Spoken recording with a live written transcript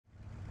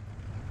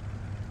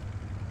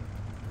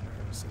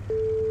see.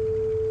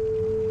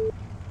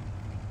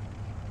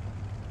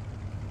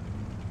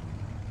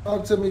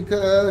 Talk to me,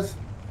 cuz.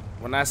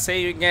 When I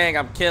say you, gang,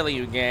 I'm killing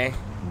you, gang.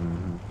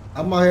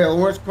 I'm out here,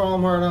 orange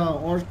chrome heart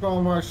on, orange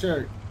chrome heart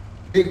shirt.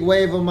 Big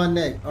wave on my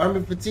neck.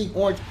 Army fatigue,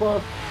 orange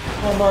chrome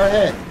heart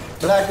hat.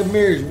 Black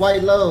mirrors,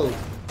 white lows.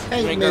 You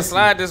ain't gonna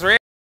slide this red.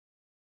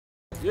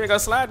 You ain't gonna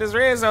slide this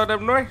red zone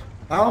up north.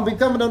 I don't be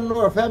coming up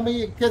north. Have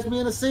me catch me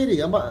in the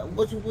city.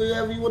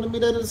 Whatever you want to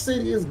meet at in the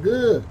city is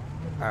good.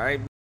 All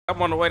right,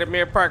 I'm on the way to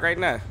Mirror Park right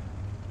now.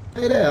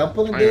 Hey there, I'm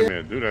pulling I ain't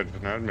meant to do that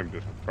just now. I meant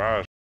to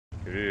surprise.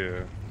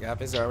 Yeah.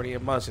 Yup, it's already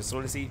in motion. As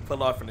soon as he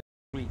pull off in the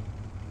street,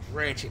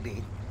 ratchet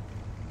D.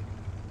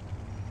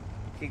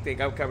 He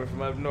think I'm coming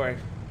from up north.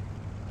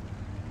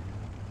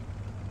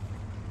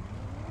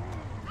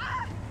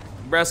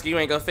 Brusky, you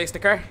ain't gonna fix the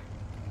car?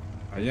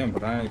 I am,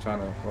 but I ain't trying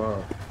to.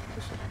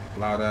 It's a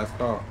loud ass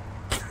car.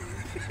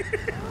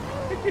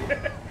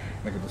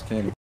 Nigga just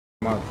came to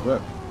my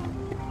trip.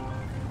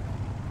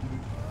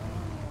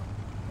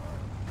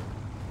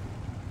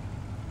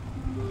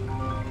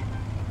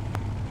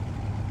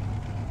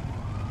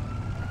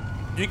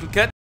 You can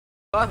cut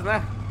off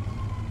now.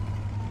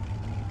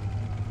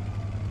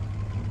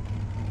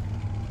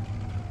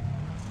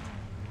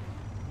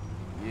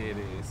 Yeah, it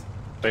is.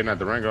 They not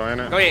Durango,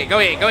 ain't it? Go ahead, go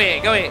ahead, go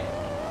ahead, go ahead.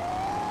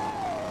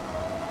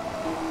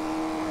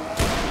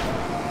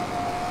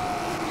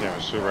 Can't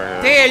even shoot right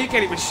here. Damn, you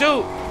can't even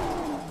shoot.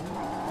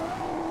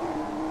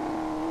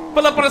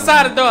 Pull up on the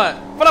side of the door.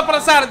 Pull up on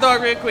the side of the door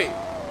real quick.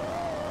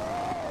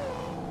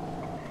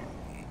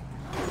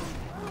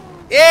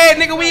 Yeah,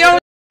 nigga, we on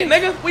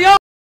nigga. We on him.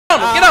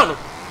 Get on him.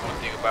 One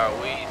thing about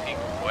weed, he can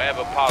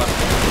forever policy.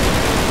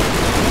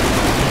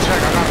 Check,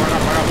 I got one.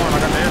 I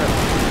got the header.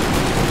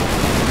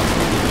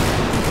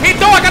 He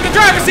throw, I got the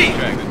driver's seat.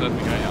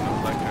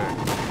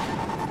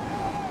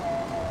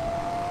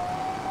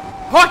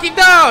 Hawky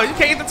dog, you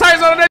can't get the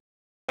tires on that.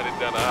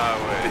 Down the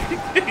highway.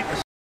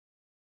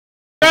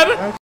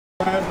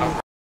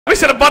 We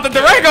should have bought the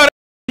Durango.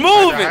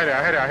 Moving.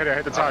 I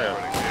hit the tire.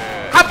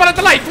 Hop on at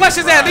the light. Flush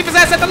his ass. Leave his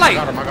ass at the light.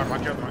 I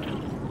killed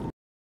him.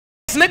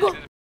 Nigga.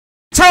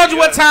 Told you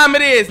what time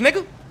it is,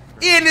 nigga.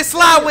 In this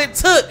slide with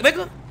took,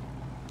 nigga.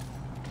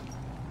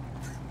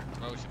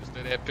 Oh, should have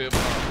stood that pip.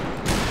 What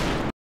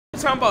you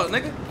talking about,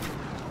 nigga?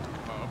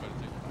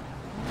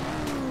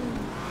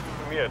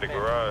 Me at the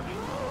garage.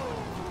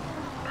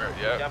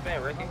 Yeah. Jump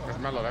in, Ricky. That's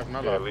Mello.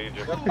 Yeah, lead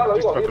you.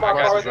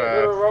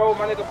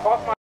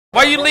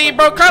 Why you leave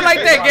bro car like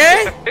that,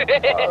 gang?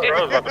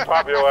 Bro's about to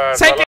pop your ass.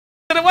 Take it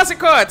to the what's it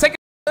called? Take it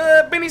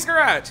to Benny's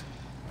garage.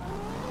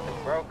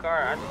 Bro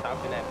car, I just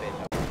hopped in that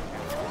bitch.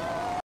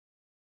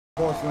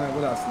 Porcelain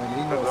with us, nigga.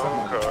 He knows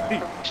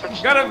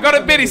something. Go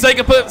to Benny so he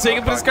can put his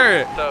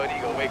car. So he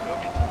gonna wake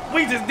up.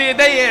 We just did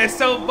they ass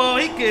so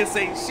bold he couldn't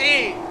say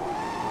shit.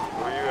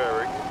 Where you at,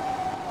 Ricky?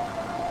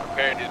 I'm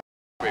carrying this.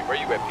 Wait, where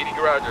you at? PD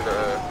garage or the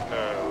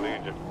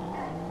Legion?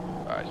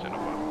 Alright, shut up.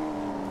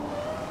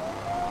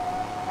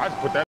 I just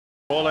put that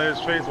all in his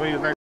face when he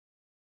was next.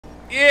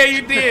 Yeah,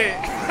 you did.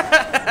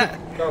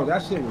 Yo,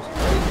 that shit was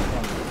crazy.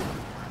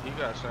 He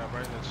got shot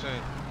right in the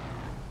chin.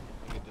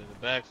 Get to the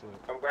backflip.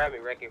 Come grab me,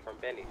 Ricky, from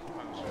Benny's. I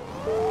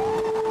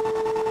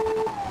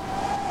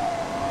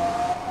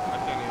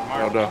can't even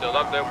mark. You still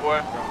up there, boy?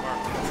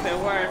 Still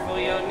worrying for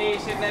your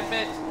knees, shit that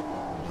bitch.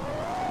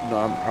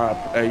 No,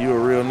 hey, you a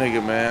real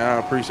nigga, man. I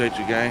appreciate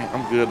you, gang.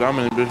 I'm good. I'm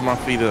in the bitch, my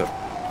feet up.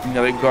 You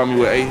know, they call me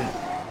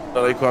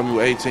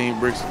with 18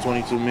 bricks and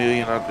 22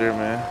 million out there,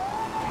 man.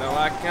 No,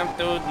 I come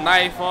through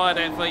knife all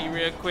that for you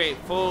real quick.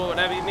 Food,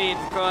 whatever you need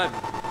to call me.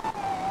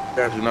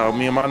 Got you know,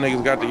 me and my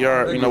niggas got the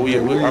yard. You know,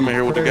 I'm in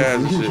here with the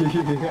guys and shit.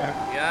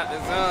 Yeah,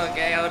 it's on,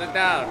 gang. Hold it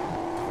down.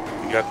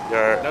 We got the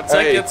yard. Don't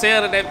tuck your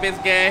tail to that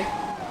bitch, gang.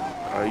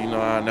 You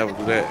know, I never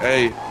do that.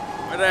 Hey,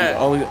 What that?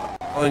 only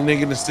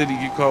nigga in the city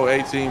you call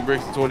 18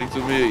 bricks and 22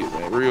 million,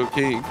 man. Real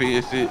king,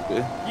 and shit,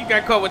 man. You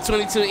got caught with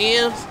 22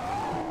 M's?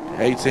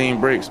 18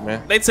 bricks,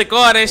 man. They took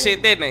all that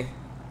shit, didn't they?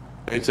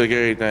 They took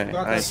everything.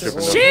 I ain't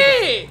tripping.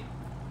 Shit!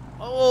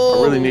 Oh,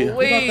 I really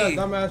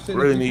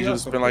need you to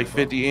spend like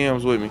 50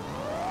 M's with me.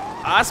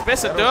 I spent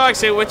some dog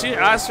shit with you.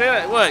 I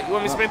spent what? You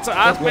want me to spend?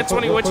 I spent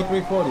 20 with you.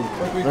 Spend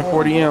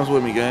 40 M's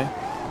with me, gang.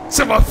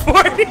 So about 40?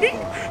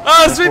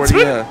 I spent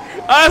 20.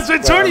 I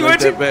spent 20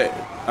 with you.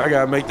 I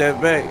gotta make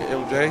that back,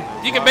 MJ.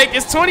 You can make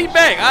this 20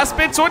 back. I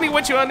spent 20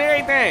 with you on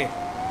everything.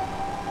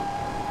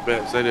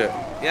 Bet, say that.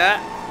 Yeah.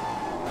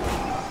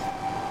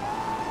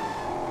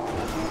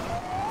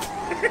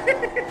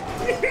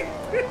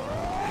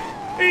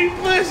 He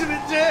pushing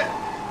it, Jet.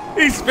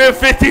 He spent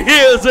 50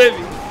 M's with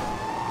me.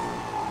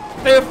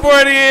 Spent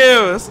 40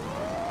 M's.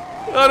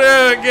 Hold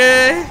on,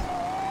 gang.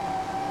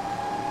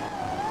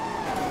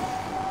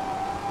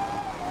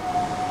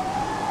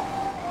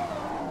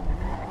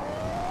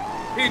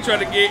 He trying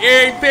to get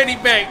every penny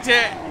back,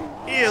 Jet.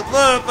 He is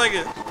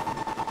motherfucker.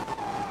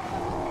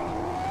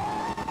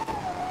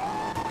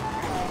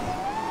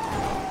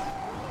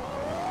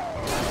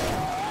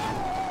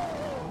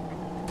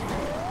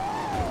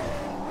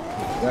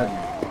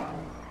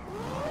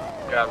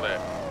 Got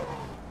that.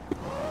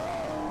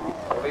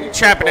 We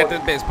trapping at this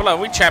bitch. Pull up.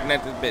 We trapping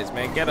at this bitch,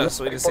 man. Get up,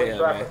 sweet as hell,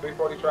 man.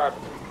 340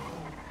 traffic.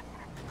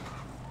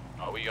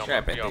 Oh, we on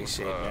Trap we at on, this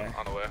shit, man.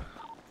 on the way.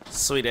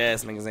 Sweet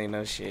ass niggas ain't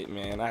no shit,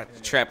 man. I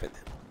trap it.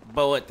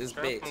 Bow at this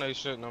Trap bitch. on that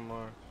shit no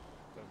more.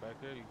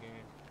 Back there you can.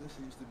 This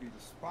used to be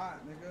the spot,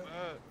 nigga.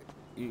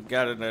 You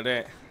gotta know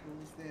that.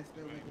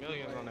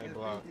 Millions on that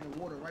block. The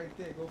water right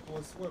there. Go for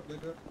a swim,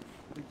 nigga.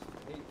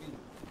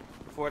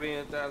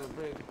 40,000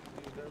 bricks.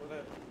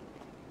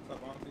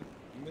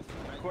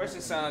 Of course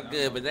it sound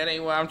good, but that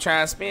ain't what I'm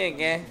trying to spend,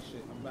 gang.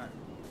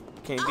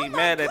 Can't be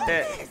mad at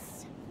that.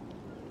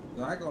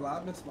 No, I ain't gonna lie,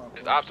 I missed my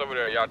There's ops over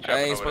there, y'all I trapping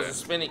ain't over supposed there. to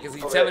spend it because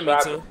he telling me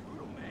to.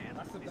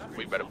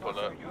 We better pull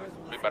up.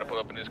 We better pull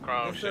up in this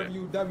chrome shit.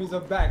 You dummies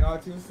are back all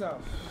to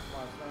yourself.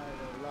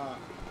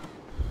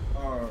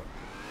 Oh,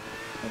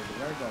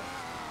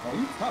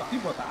 you tough. You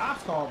brought the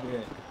ops car over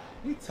here.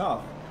 You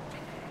tough.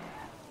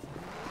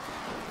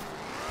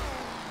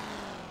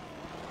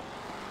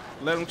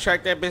 Let them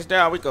track that bitch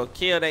down. We go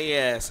kill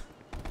their ass.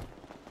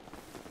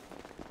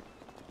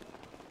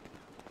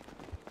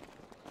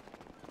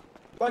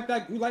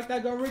 You like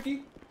that gun,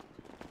 Ricky?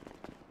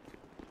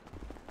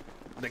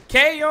 The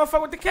K? You don't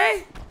fuck with the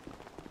K?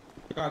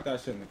 I got that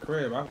shit in the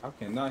crib. I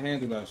cannot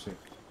handle that shit.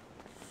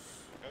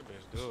 That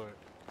bitch do it.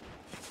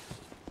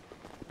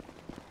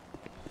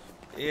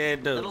 Yeah,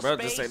 dude. Bro,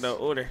 just ain't no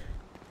order.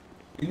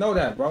 You know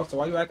that, bro. So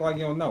why you act like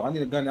you don't know? I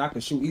need a gun that I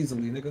can shoot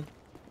easily, nigga.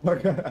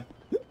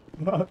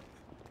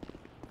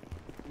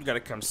 You gotta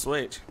come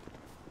switch.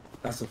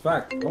 That's a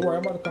fact. Don't worry,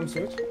 I'm about to come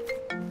switch.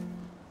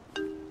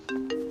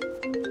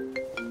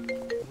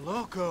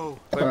 Loco.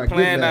 Quit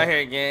playing out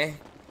here, gang.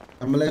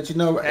 I'm gonna let you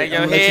know. Have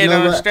your head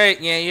on straight,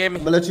 yeah, you hear me?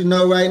 I'm gonna let you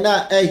know right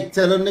now. Hey,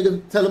 tell them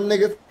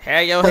niggas.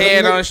 Have your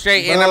head on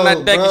straight, and I'm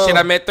not ducking shit.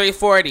 I'm at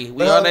 340.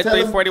 We on that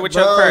 340 with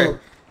your car.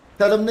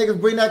 Tell them niggas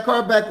bring that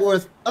car back or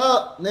it's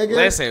up, nigga.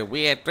 Listen,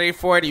 we at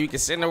 340. You can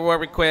send a war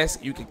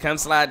request. You can come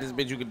slide this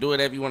bitch. You can do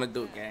whatever you want to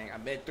do, gang.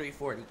 I'm at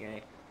 340,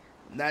 gang.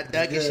 Not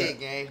ducking shit,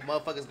 gang.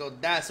 Motherfuckers gonna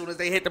die as soon as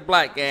they hit the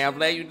block, gang. I'm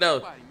letting you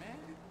know.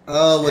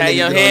 Oh, have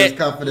your head.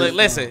 Look,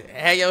 listen.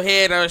 Have your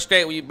head on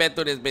straight when you been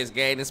through this bitch,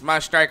 gang. It's my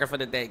striker for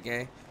the day,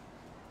 gang.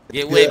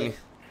 Get with me.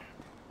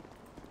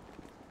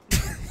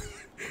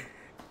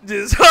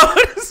 Just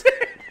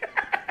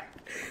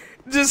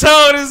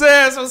hold his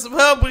ass on some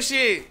humble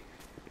shit.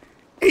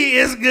 He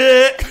is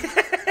good.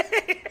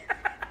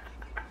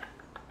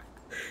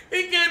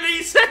 He couldn't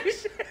even say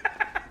shit.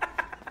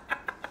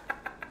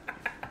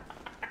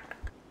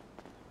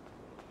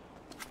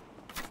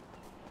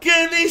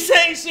 Couldn't even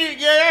say shit,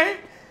 gang.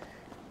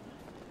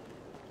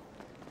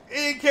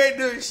 He can't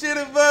do shit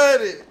about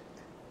it.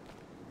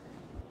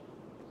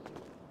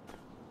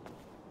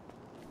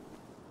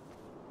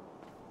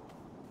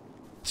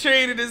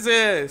 Treated his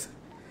ass.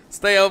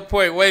 Stay on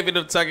point, waving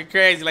them, talking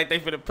crazy like they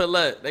finna pull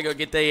up. They gonna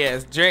get their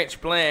ass drenched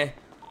playing.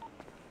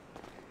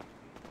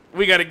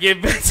 We gotta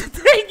get back to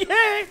that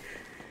game.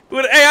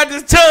 Hey, I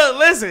just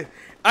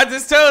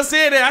told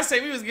Sid that I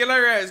said we was getting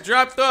our ass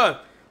dropped off.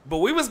 But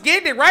we was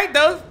getting it right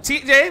though,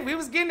 TJ. We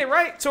was getting it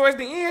right towards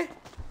the end.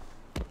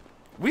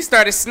 We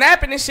started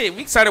snapping and shit.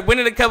 We started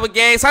winning a couple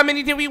games. How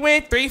many did we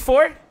win? 3,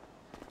 4?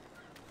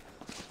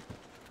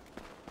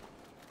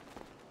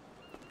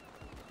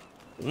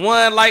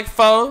 Won like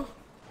 4.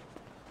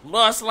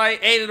 Lost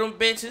like 8 of them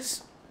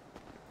bitches.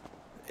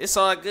 It's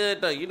all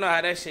good though. You know how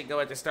that shit go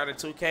at the start of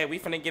 2K. We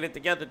finna get it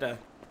together though.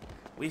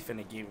 We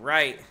finna get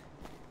right.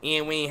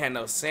 And we ain't had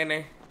no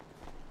center.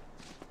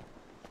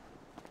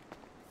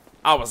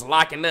 I was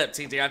locking up,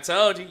 TJ. I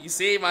told you. You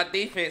see my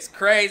defense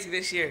crazy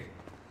this year.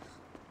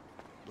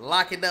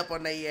 Locking up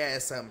on their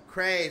ass something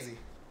crazy.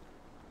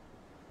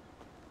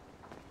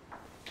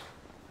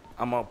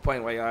 I'm on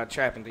point while y'all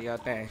trapping. Do y'all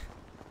thing.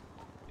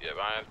 Yeah,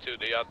 I am too.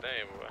 Do y'all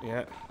think, boy?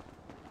 Yeah.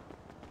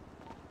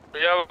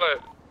 Y'all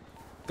what?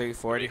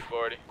 340.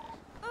 340.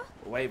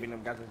 Waving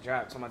them got the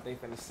drop. Talking about they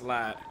finna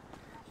slide.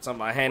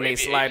 Talking about hand they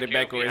slide it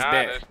back where it's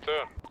at.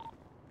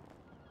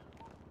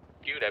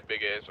 You that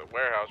big ass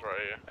warehouse right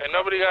here. Ain't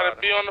nobody got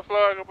to be on the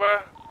floor,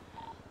 goodbye.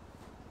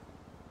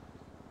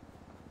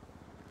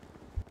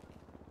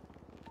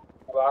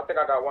 Well, I think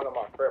I got one in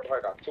my crib.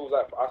 I got 2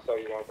 left. I'll sell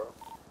you one, bro.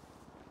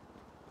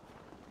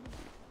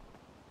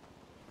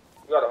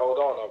 You gotta hold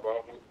on though,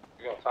 bro.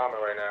 You on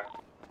timing right now.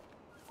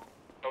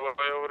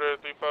 Nobody over there,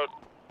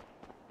 340.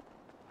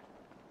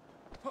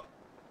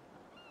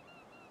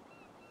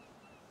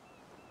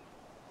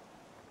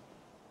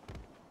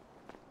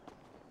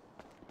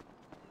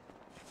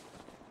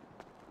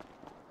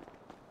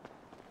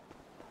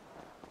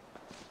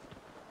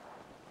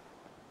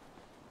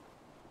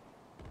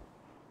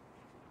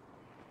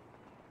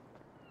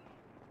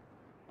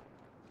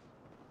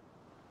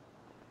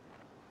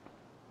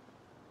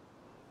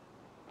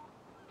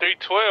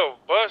 $312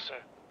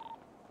 busing.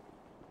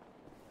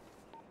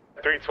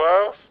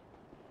 312?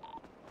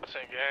 What's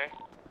in gang?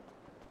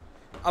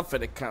 I'm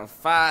finna come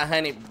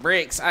 500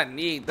 bricks. I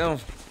need them.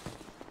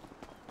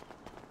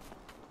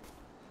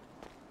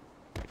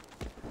 I'm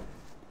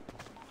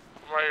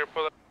right here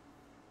pulling.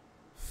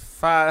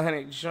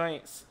 500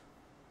 joints.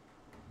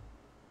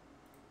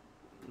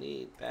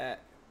 Need that.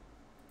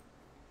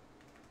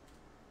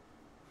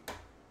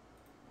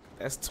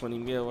 That's 20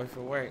 mil worth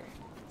of work.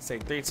 Say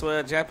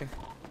 312 jumping.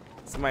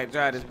 Somebody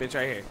drive this bitch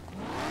right here.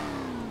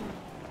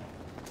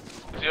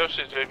 It's your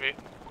shit, JP.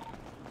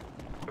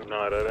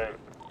 No, that ain't.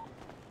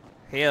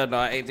 Hell no,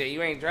 AJ,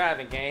 you ain't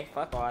driving, gang.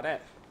 Fuck all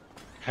that.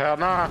 Hell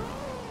nah.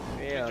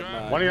 Hell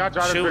no. One of y'all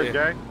drive this bitch,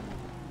 gang.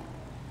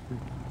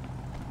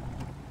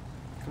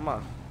 Come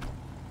on.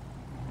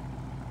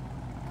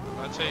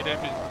 I tell you that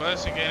bitch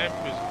bust again.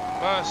 That bitch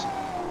bust.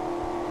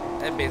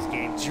 That bitch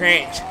getting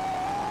drenched.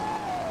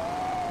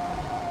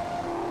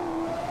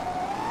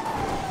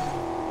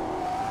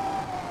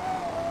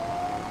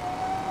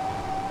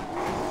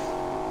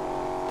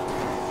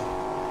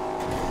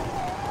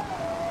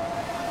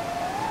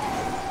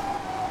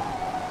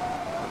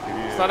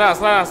 Slow down,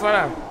 slow down, slow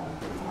down.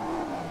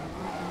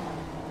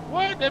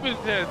 What? That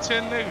bitch had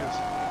 10 niggas.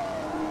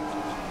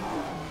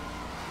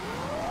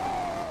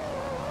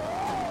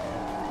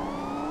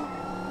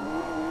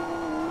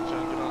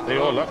 They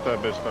all left that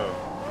bitch though.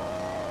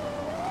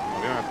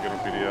 We don't have to get on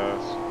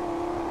PDS.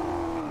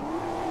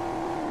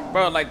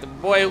 Bro, like the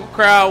boy who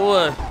crowd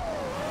was.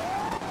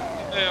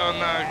 Hell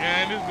nah,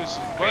 gang. This bitch is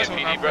busting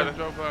when I first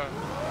drove by.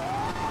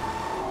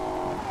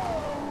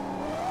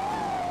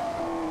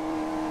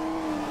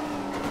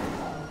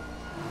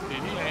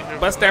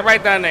 Bust that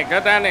right down there. Go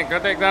down there. Go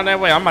down that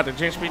way. I'm about to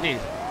drench PD.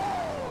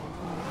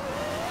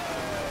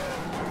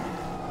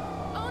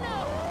 Oh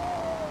no.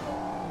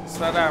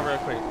 Slow down real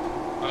quick.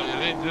 Oh yeah,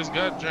 they just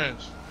got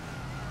drenched.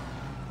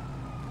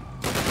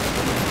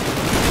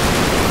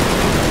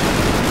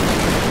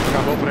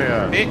 Got both of their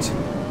ass. Bitch.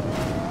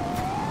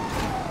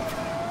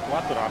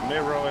 What did I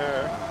mirror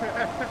here?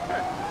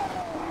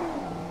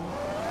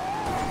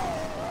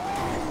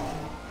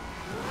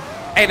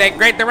 Hey, that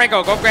Great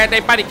Durango, go grab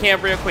that body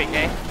cam real quick,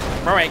 eh?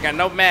 Bro ain't got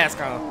no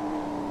mask on.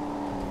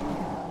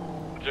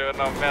 Joe,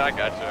 no man, I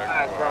got you.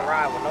 I run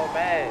ride with no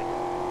bag.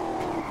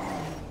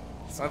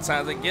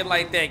 Sometimes it get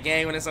like that,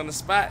 gang, when it's on the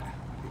spot.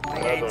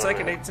 They ain't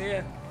taking their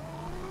 10.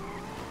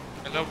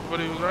 And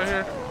nobody was right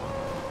here.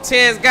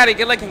 10's got it.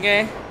 Good looking,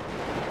 gang.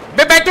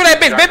 Bit back through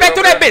that bitch. Bit back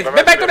through that bitch.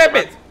 Bit back through that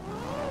bitch.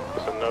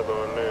 There's another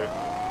one there.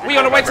 We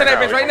on the way to that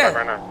bitch right now.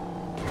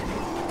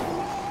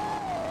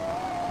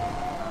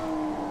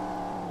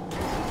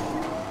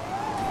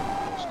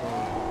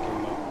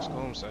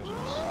 School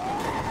sessions.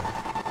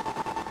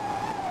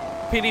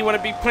 PD want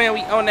to be playing.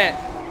 We on that.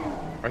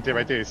 Right there,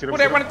 right there. You see them? Who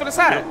they running through the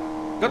side?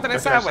 Go to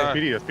that sideway.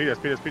 PD,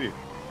 PD.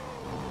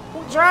 Who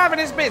driving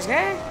this bitch,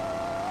 gang?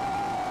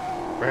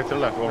 Right to the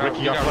left. Well,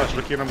 Ricky got flush.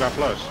 Ricky and them got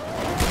flush.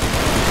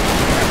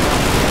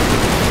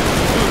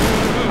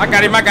 I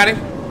got him.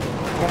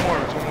 One more.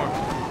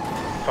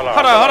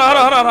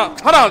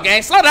 Hold on,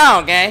 gang. Slow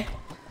down, gang.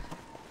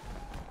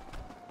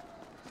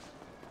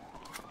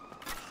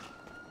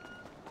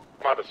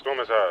 I'm out the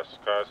schoolman's house,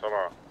 guys. Hold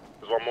on.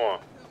 There's one more.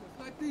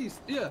 Like these.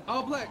 Yeah,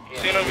 all black. You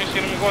seen him?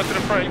 You going to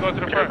the front? You going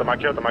to the front? I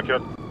killed him.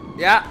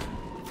 Yeah.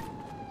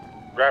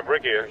 Grab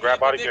Ricky and grab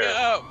body cam.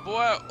 Up,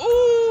 boy.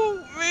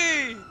 Ooh,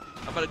 me.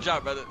 I'm about to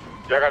drop, brother.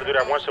 Y'all gotta do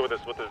that one shit with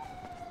this.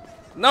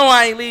 No,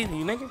 I ain't leaving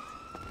you, nigga.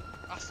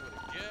 I swear to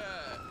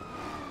God.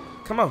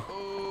 Come on.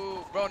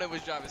 Ooh, bro, that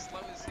was driving slow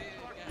as hell.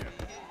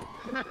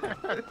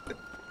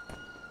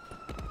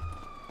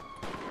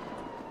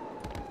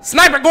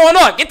 Sniper going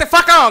on. Get the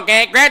fuck on,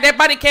 gang. Grab that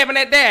body cam and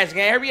that dash,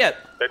 gang. Hurry up.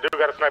 They do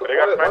got a sniper. They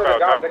got a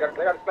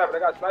sniper. They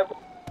got a sniper.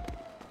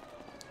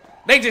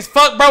 They just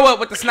fucked bro up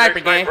with the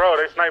sniper, gang.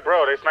 They snipe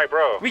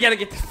bro. We gotta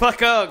get the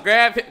fuck up.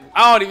 Grab him.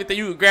 I don't even think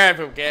you can grab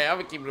him, gang. I'm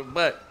gonna keep it a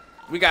butt.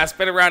 We gotta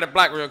spin around the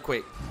block real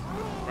quick.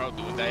 Bro,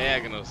 do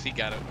diagonals. He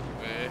got it,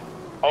 man.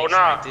 Oh,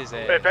 nah.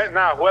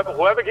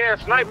 Whoever getting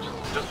sniped,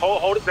 just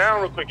hold it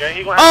down real quick, gang.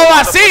 He gonna Oh,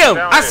 have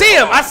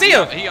I see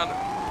him. He on the...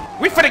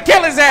 We finna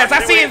kill his ass.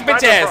 I see his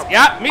bitch ass.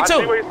 Yeah, me I see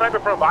too. where he's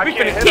sniping from, but We I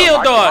can't finna hit kill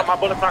him. dog. My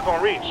bullet's not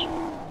gonna reach.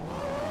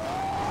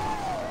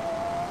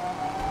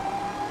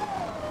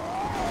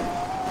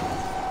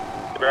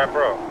 Grab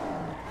bro.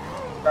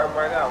 Grab him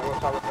right now. We'll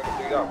try to take a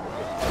beat up.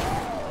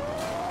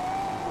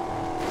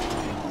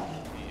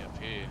 He up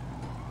here.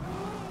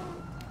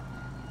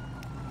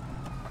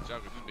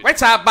 Wait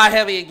till I buy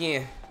heavy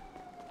again.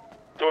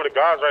 Two of the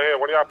guys right here.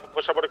 One of y'all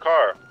push up with a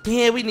car.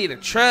 Yeah, we need a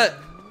truck.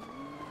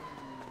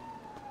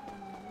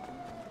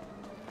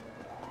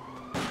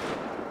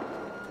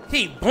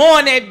 He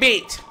blowing that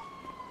bitch.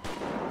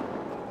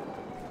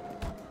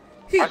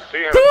 He I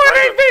see him. blowing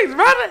that bitch,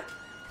 brother.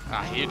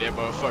 I hear that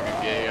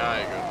motherfucker, gang. I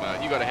ain't gonna lie.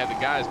 You gotta have the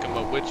guys come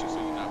up with you so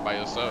you're not by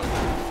yourself.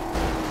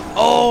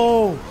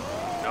 Oh.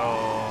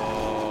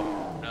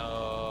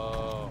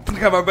 No.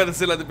 Look how my brother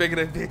sit like the back of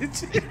that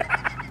bitch.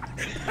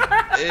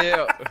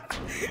 Ew.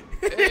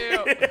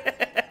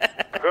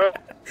 Good.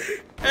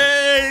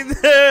 Hey,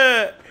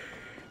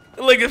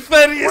 looking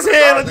funny as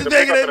hell at the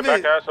back of that In the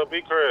back bitch. SOB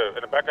crib.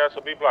 In the back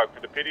SOB block.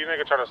 The PD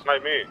nigga trying to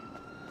snipe me.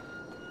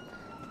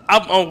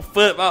 I'm on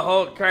foot. My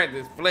whole crank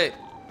is flat.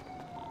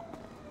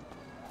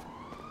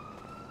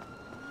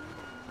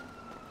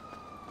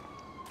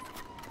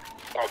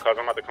 Oh, cuz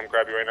I'm about to come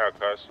grab you right now,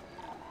 cuz.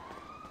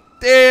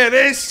 Damn,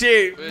 this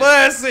shit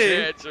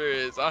bussin'.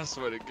 Tetris, I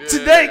swear to God.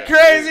 Today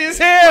crazy as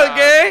hell,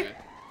 gang.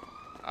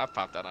 I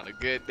popped out on a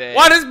good day.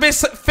 Why this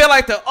bitch feel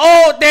like the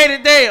old day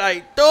today?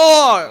 Like,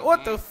 dog,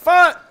 what the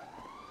fuck?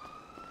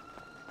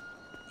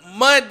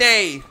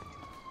 Monday.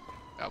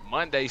 A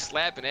Monday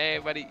slapping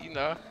everybody, you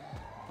know.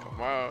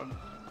 Come on.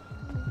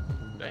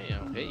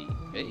 Damn, hey.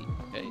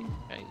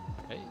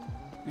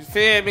 You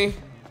feel me?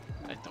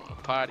 They throwing a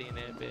party in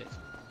that bitch.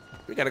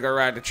 We gotta go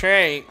ride the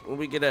train when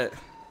we get up.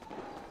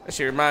 That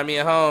shit remind me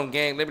of home,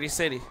 gang. Liberty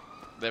City.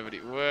 Liberty,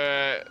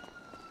 what?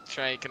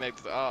 Train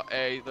connected to all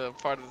every little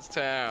part of this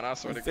town. I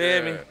swear to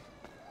feel me?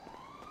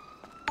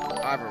 God.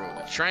 I've been rolling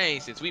the train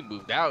since we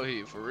moved out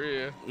here, for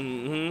real.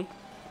 Mm-hmm.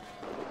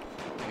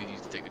 We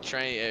used to take a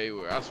train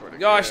everywhere. I swear to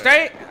God. Y'all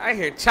straight? I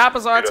hear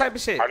choppers, all type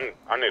of shit. I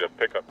need a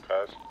pickup,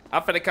 cuz.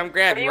 I'm finna come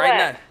grab you right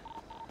now.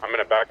 I'm in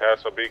the back of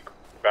SOB hood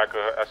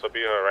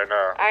right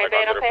now. Alright, like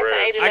they don't under the pay for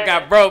bridge. 80. I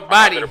got broke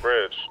body. Under the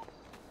bridge.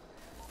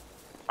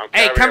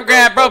 Hey, come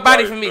grab bro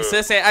body for me.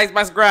 Sis at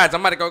Icebox Garage.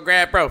 I'm about to go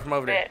grab bro from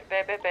over there.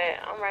 Bet.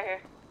 I'm right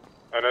here.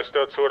 And there's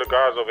still two of the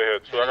guards over here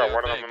too. I got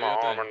one of them in my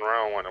arm running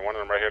around one, and one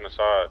of them right here on the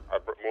side. I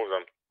moved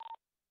them.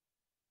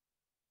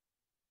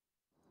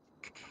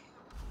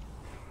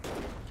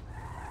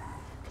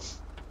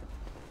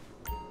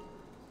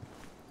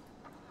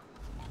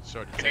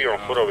 He on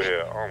foot over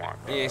here. Oh my God.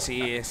 Yes,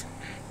 he is.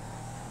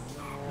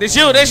 This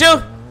you? It's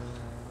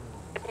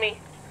me.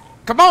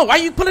 Come on, why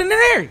you pulling in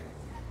there?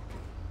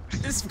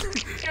 This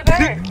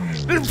man.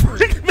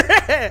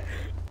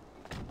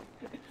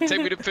 Take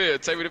me the pill.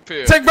 Take me the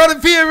pill. Take bro the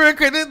pill real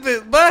quick. This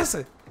bitch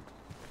busting.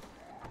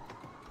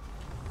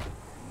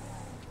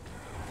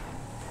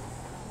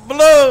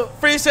 Blue,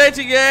 appreciate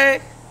you,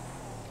 gang.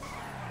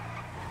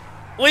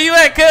 Where you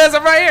at, cuz?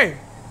 I'm right here.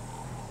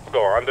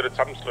 Go under the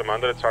tunnel.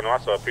 Under the tunnel. I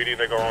saw a PD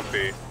nigga on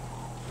feed.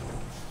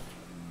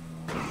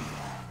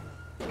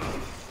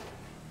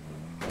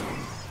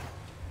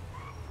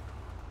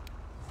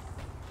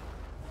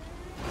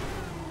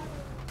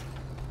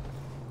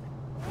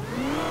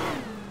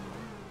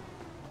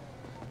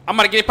 I'm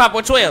about to get it pop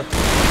on 12.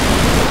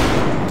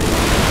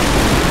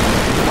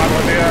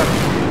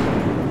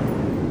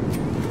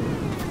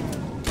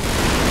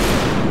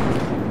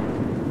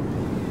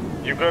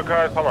 You good,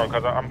 cuz? Hold on,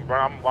 cuz I'm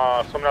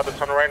swimming out the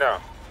tunnel right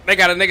now. They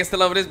got a nigga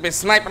still over this bitch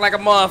sniping like a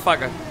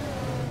motherfucker.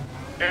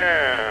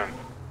 Yeah.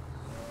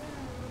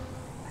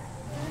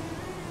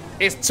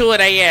 It's 2 of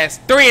their ass,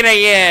 3 of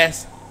their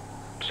ass.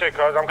 Shit,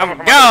 cuz I'm coming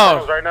from the gone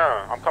tunnels right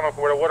now. I'm coming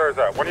from where the water is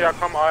at. When do y'all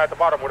come at the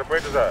bottom where the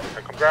bridge is at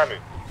and come grab me?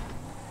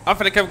 I'm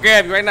finna come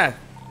grab you right now.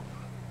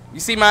 You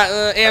see my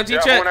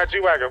AMG truck? On that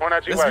G-Wagon,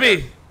 That's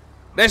me.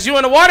 That's you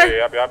in the water?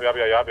 Yeah, yup.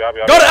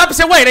 Go the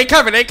opposite way. They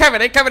cover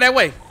that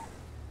way.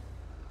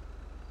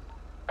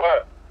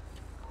 What?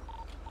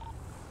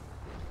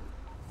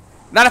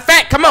 Not a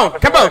fact. Come on.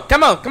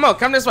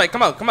 Come this way.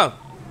 Come on.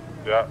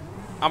 Yeah.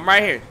 I'm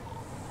right here.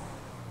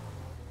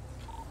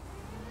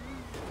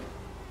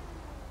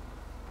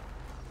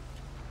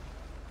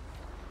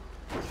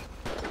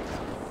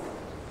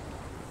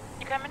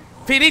 You coming?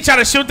 PD trying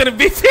to shoot to the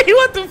VP.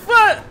 What the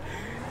fuck?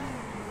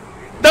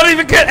 Don't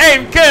even get.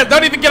 Hey, cuz,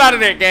 don't even get out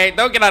of there, gang.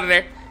 Don't get out of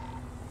there.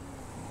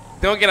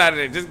 Don't get out of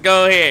there. Just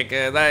go ahead,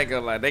 cuz. I ain't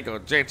gonna lie. They gonna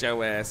drench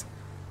your ass.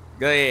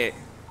 Go ahead.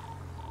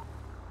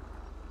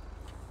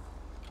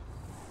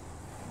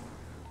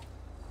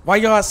 Why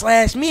y'all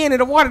slash me into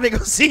the water? They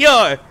gonna see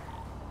y'all.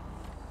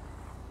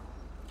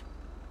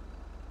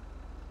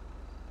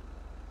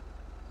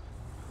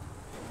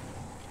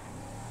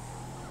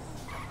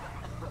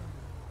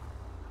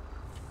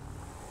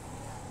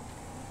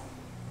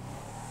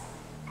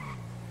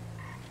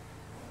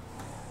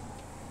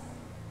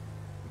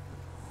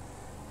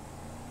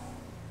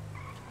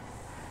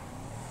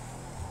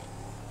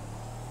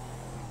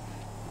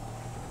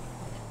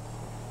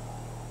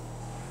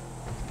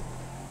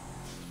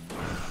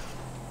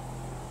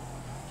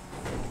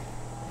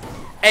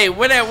 Hey,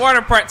 where that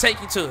water part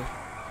take you to?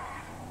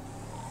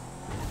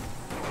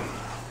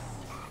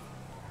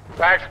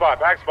 Back spot.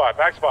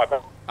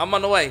 I'm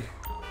on the way.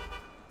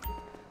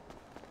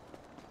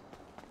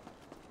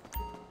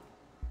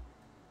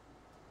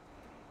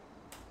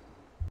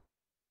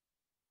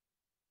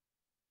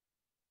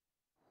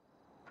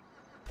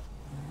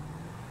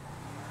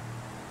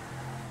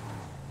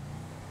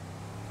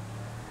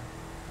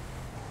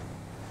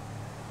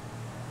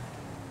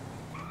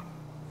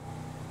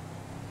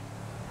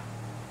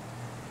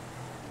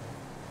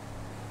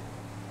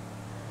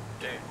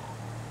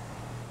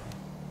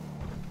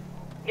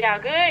 Y'all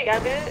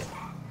good?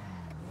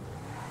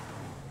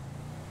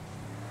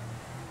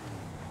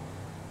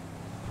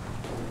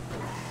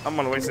 I'm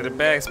on the way to the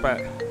bag spot.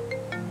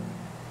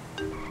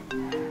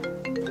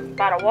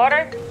 By the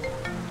water?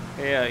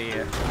 Hell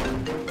yeah.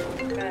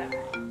 Good.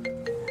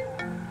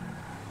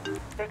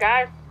 So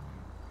guys.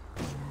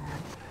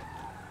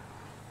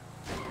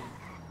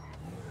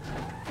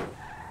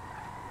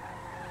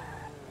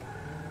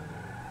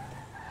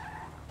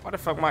 Why the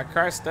fuck my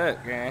car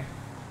stuck, gang?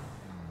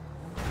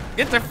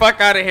 Get the fuck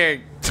out of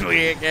here,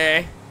 twig,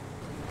 gang.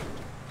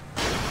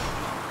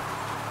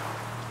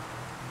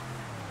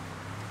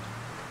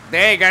 They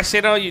ain't got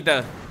shit on you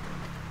though.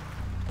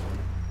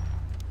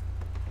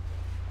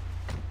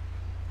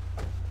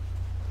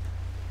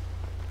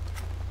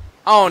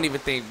 I don't even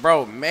think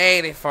bro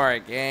made it far,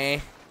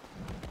 gang.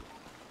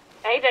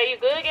 AJ, you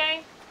good,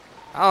 gang?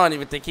 I don't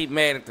even think he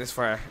made it this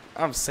far.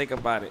 I'm sick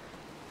about it.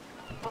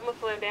 I'm gonna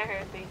swim down here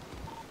and see.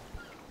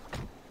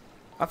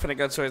 I'm finna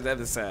go towards the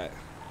other side.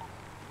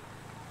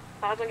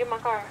 I was gonna get my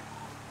car.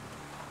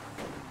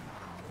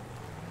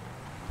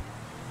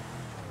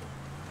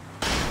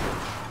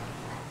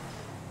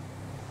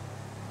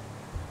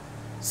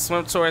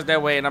 Swim towards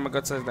that way and I'm gonna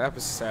go towards the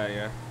opposite side,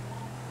 yeah.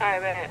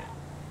 Alright, man.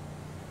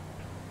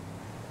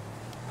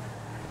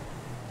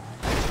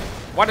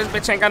 Why this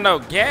bitch ain't got no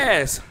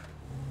gas?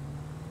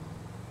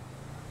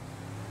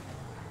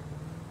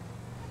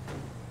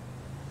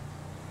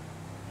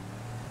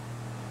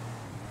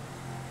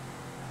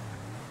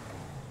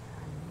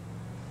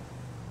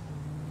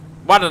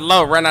 Why the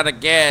low run out of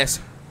gas?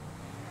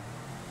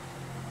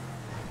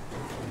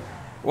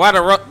 Why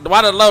the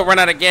low run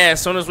out of gas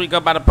as soon as we go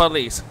by the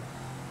police?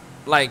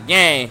 Like,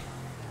 gang.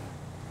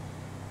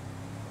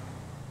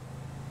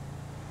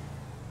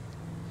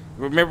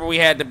 Remember we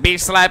had the beach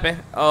slapping?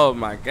 Oh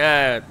my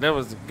god, that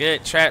was a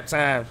good trap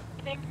time.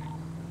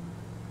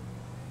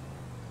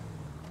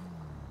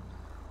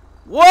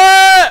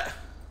 What?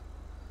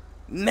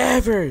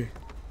 Never.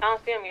 I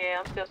don't see him yet.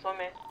 I'm still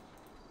swimming.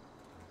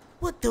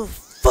 What the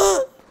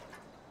fuck?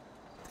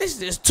 This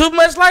is too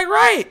much like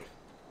right.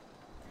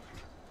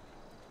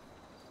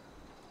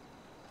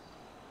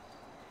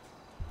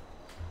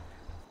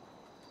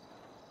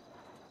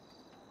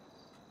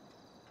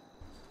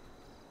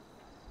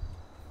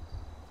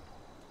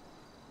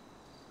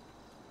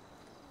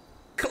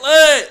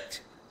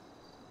 Clutch.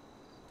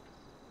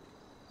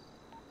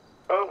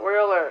 Oh, where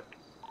y'all at?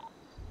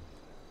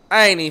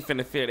 I ain't even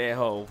finna feel that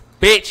whole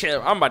bitch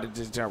up. I'm about to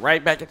just jump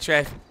right back in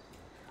traffic.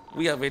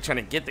 We over here trying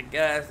to get the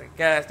guys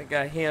that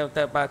got hemmed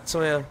up by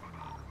 12.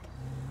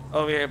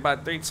 Over here by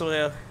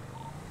 312.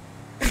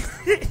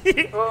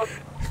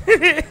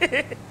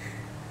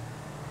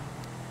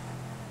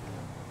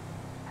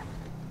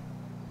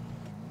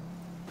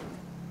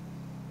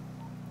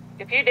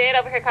 If you dead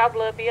over here, call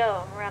Blood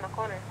BO. I'm around the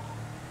corner.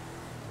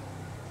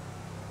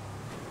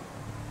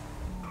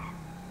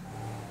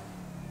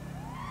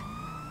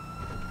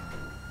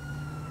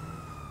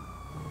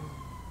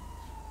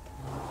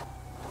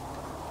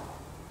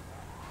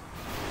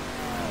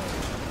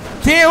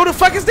 Damn, who the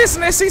fuck is this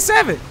in that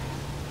C7?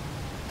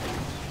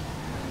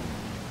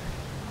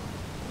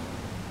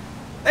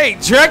 They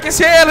drunk as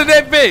hell in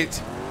that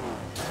bitch.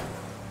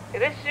 Is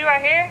this you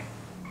right here?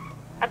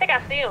 I think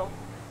I see him.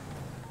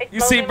 You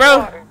see,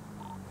 bro?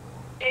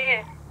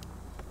 Yeah.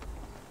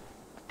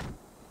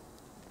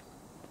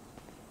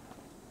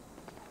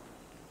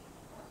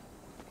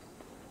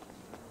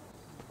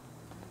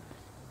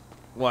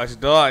 Watch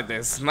dog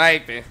that's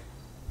sniping.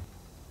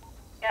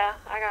 Yeah,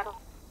 I got him.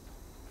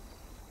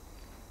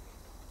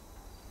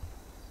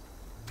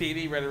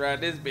 PD running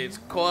around this bitch.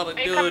 Call of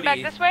Duty. You coming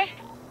back this way?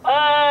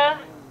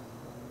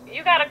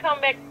 You gotta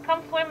come back.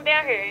 Come swim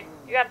down here.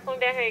 You gotta swim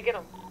down here and get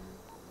him.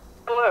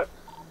 Look.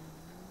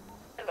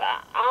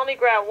 I only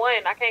grab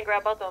one. I can't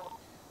grab both of them.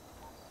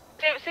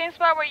 Same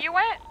spot where you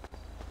went?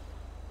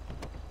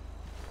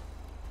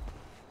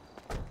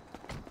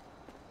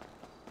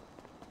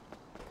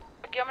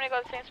 You want me to go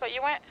to the same spot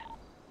you went?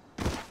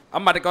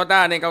 I'm about to go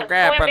down and go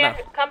grab her now.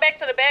 Come back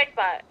to the bag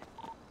spot.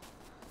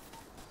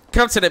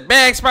 Come to the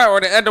bag spot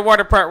or the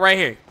underwater part right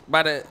here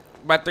by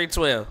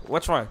 312.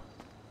 Which one?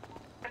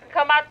 I can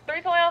come out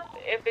 312.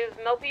 If there's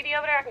no PD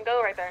over there, I can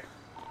go right there.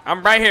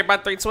 I'm right here by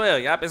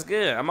 312. Yup, it's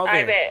good. I'm over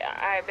here.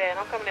 I bet.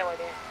 I'm coming that way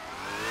then.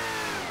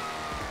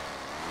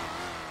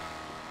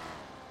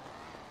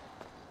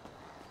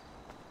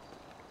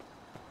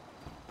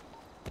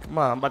 Come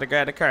on, I'm about to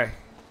grab the car.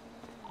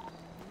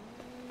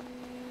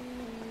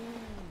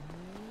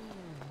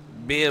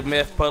 Bill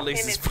Meth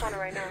police is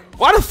right now.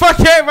 Why the fuck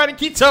everybody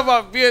keep talking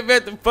about Bill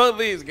Meth and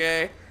police,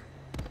 gang?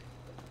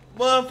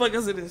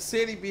 Motherfuckers in the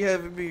city be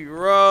having me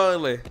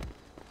rolling.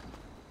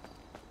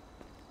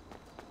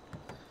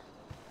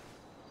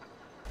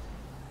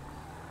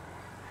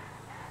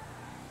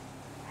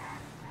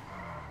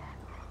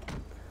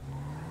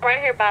 Right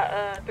here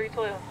by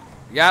 312.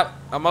 Yup,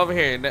 I'm over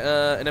here in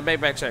the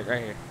Maybach truck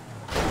right here.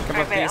 Come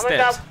up these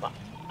steps.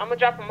 I'm gonna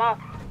drop him off.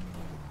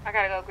 I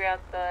gotta go grab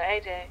the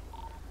AJ.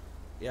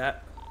 Yeah.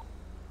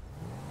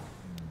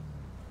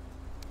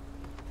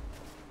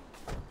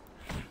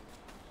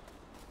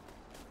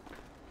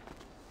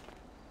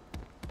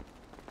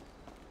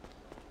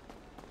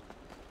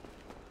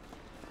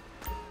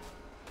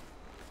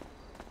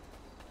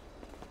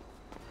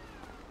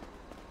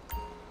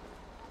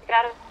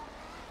 Got him.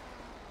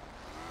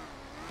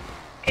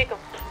 Kick him.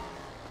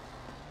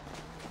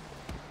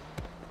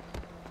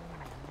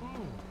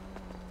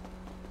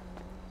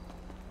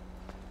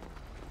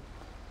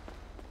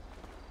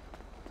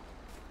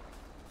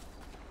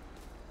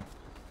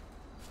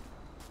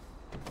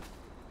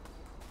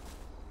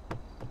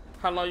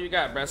 How long you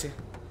got, Bessie?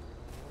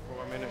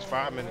 4 minutes,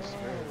 5 minutes.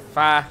 Man.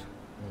 5.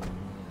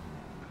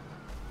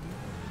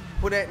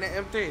 Who that in the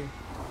M3?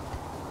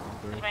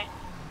 It's me.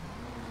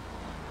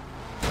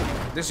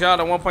 This y'all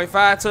the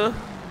 1.5 too?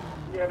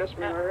 Yeah, that's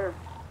me right here.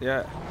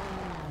 Yeah.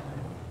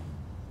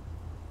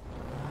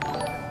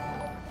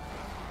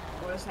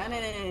 What's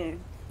happening?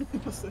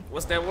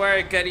 What's that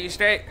word? Got you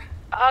straight?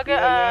 I'll get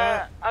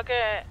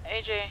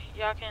AJ.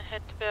 Y'all can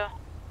hit the bill.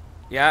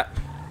 Yeah.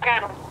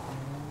 Got him.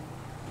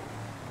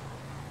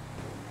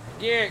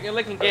 Yeah, good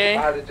looking, gang.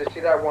 I just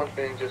see that one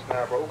thing just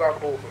now, bro. Who got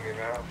pulled for me,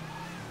 man?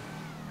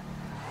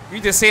 You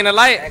just seen the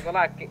light? Hey, can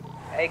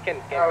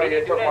Oh, yeah,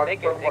 do that? They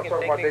can talk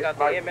about take me out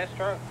the this EMS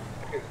truck.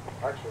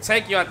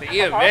 Take you out the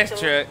EMS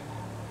truck.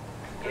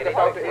 Yeah, Take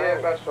out the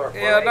EMS truck,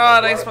 bro. Yeah,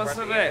 no, they supposed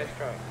to do that.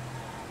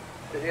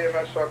 The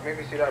EMS truck made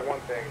me see that one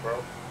thing,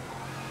 bro.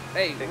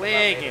 Hey,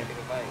 wiggin'.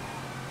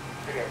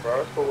 Again,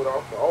 bro, it's cool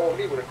though. The old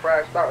me would have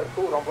crashed out. It's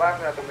cool. I'm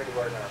laughing at them niggas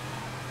right now.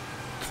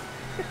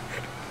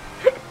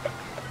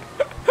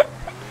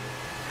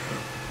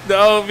 The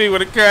old me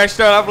would have crashed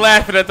out. I'm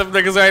laughing at them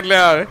niggas right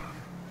now.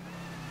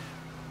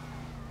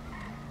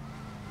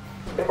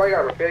 Anybody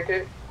got a repair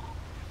kit?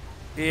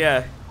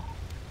 Yeah.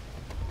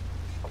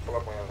 I'll pull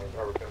up on y'all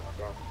and repair my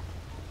gun.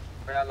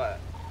 Where y'all at?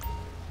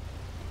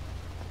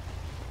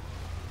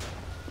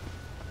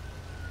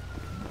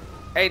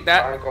 Hey, I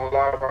Doc. ain't gonna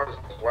lie about this.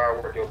 This is why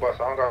I work your bus.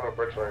 I don't got no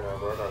bricks right now,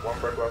 bro. I got one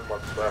brick left. I'm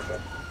about to scrap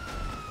that.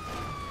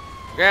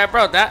 Yeah,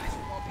 bro, Doc.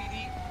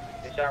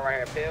 This y'all right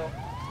here, Pill.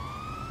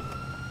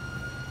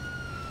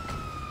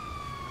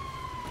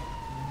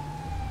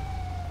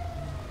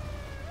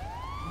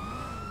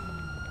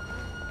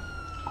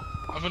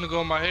 I'm gonna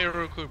go in my hair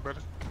real quick,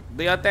 brother.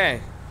 Do your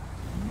thing.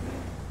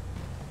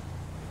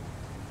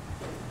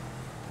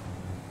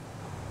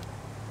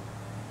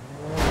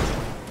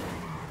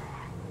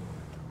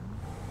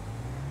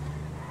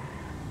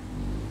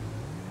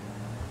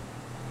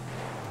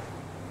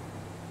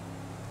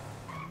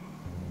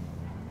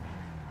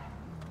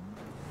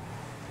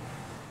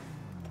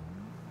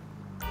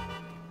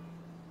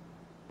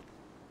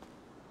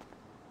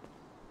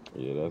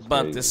 Yeah, that's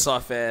Bump crazy. this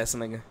soft ass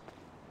nigga.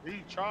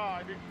 He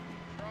tried. He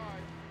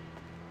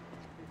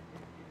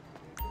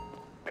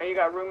Hey, you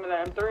got room in the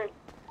M3?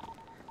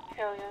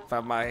 Hell yeah.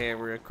 Pop my head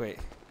real quick.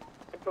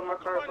 I put my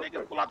car up.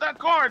 nigga, pull out that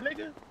car,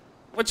 nigga.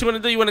 What you wanna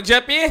do? You wanna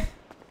jump in? I'm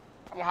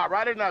gonna hop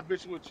right in that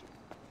bitch with you.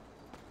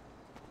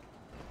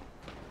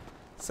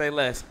 Say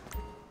less.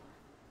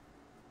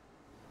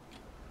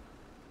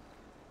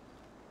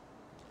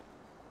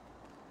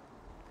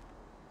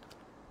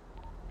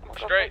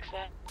 Straight.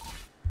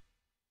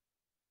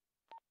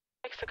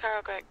 Fix the car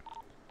real quick.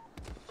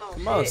 Oh,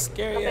 Come on, shit.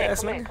 scary Come back,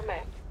 ass come nigga. back, come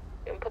back.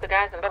 And put the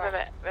guys in the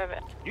car.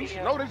 You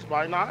should know this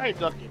by now. I ain't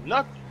ducking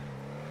nothing.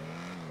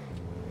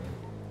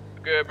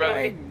 Good, brother.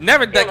 I ain't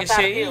never He on ducking the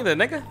side shit of the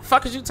either, nigga.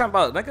 Fuck is you talking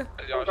about, nigga?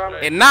 Y'all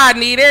straight. And nah, I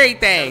need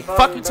everything.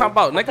 Fuck you talking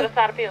about, To the nigga.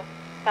 side of the field.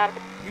 Side of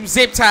the You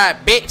zip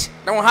tied, bitch.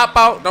 Don't hop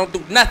out. Don't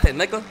do nothing,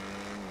 nigga.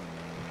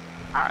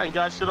 I ain't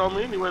got shit on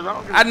me anyways. I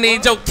don't give I a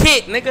need fuck. your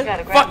kit, nigga.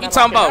 gotta grab Fuck you another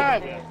talking one.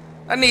 about.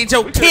 I need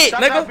your We could've kit,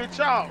 shot that nigga. bitch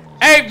out.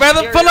 Hey,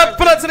 brother, pull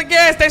up to the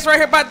gas station right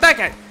here by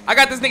Duncan. I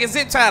got this nigga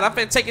zip tied. I'm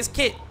finna take his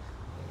kit.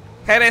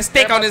 Had that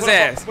stick on his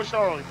ass. Push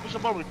on. Push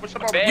up on me. Push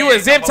up on me. You a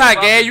zip tie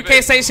gang. You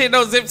can't say shit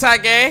no zip tie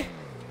gang.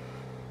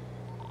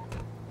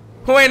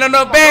 Who ain't on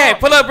no bag?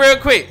 Pull up real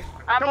quick.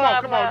 Come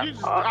on. You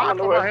just, I'll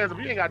put my hands up.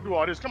 You ain't gotta do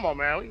all this. Come on,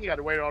 man. We ain't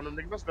gotta wait on them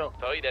niggas. Let's go.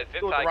 Told you that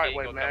zip Do it tie the right ain't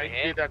way, gonna man. come in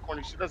You did that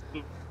corny shit. Let's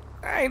do.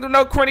 I ain't do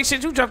no corny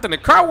shit. You jumped in the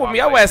car with me.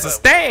 Your ass is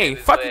stained.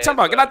 Fuck you talking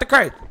about. Get out the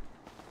car.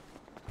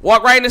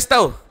 Walk right in the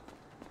store.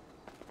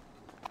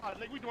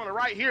 Nigga, we doing it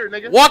right here,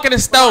 nigga. Walk in the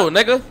store,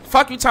 nigga.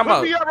 Fuck you talking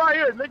Put me about. up right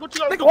here, nigga. What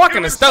you Nigga, walk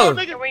in the store.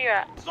 Nigga, Where you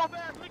at? so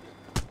bad,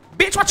 nigga.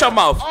 Bitch, watch your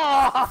mouth.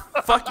 Oh.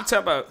 Fuck you talking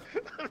about.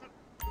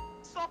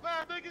 So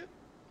bad, nigga.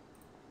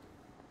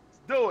 Let's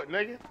do it,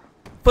 nigga.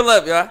 Pull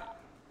up, y'all.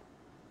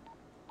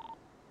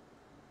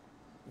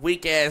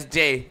 Weak ass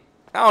Jay.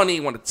 I don't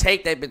even want to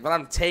take that bitch, but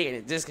I'm taking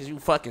it just because you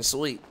fucking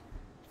sweet.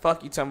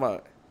 Fuck you talking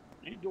about.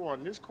 You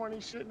doing this corny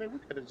shit, nigga? We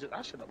could've just.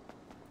 I should've.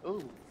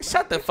 Ooh.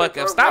 Shut the fuck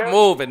up. Stop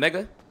moving,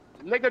 nigga.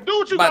 Nigga, do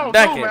what you By gonna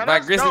Duncan, do, man. by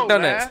Let's Grizzly go,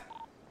 Donuts.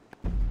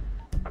 man.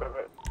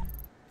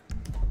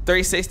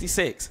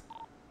 366.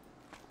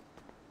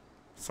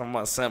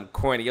 Some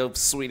corny, your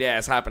sweet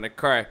ass hop in the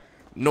car,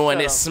 knowing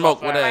Shut it's up,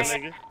 smoke with soft-ass us.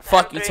 nigga.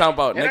 Fuck you talking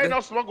about, It ain't no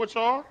nigga. smoke with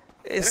y'all.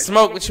 It's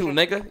smoke with you,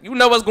 nigga. You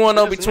know what's going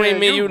on This between man,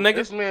 me and you, nigga.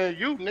 This man,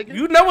 you, nigga.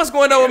 You know what's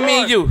going on with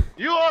me and you.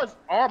 You are.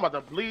 Oh, I'm about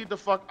to bleed the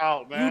fuck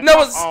out, man. You know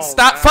what's. Come on,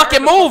 Stop man. fucking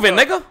Hurry the moving,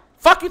 fuck nigga.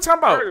 Fuck you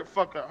talking up. Hurry about. the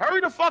fuck up.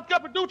 Hurry the fuck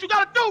up and do what you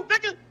gotta do,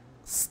 nigga.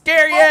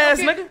 Scary Oh, ass,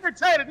 I'm nigga. getting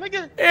irritated,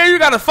 nigga. Yeah, you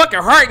got a fucking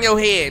heart in your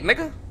head,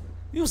 nigga.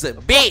 You was a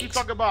Fuck you bitch.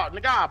 talking about,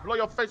 nigga? I'll blow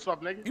your face off,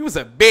 nigga. You was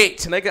a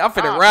bitch, nigga. I'm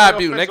finna I'll rob blow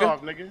you, your face nigga.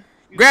 off, nigga.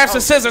 You Grab some know,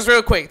 scissors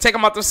real quick. Take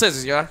them out the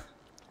scissors, y'all.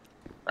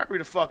 Hurry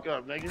the fuck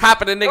up, nigga.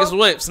 Hop in the niggas'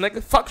 whips,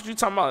 nigga. Fuck what you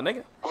talking about,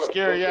 nigga.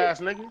 Scary ass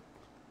nigga. You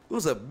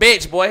was a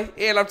bitch, boy.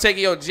 And I'm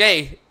taking your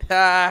J.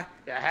 Yeah,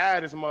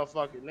 had this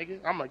motherfucker, nigga.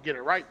 I'm gonna get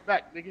it right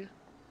back, nigga.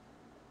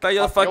 Throw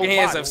your Off fucking your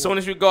hands body, up. Soon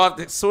as you go off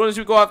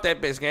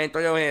that bitch, gang.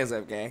 Throw your hands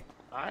up, gang.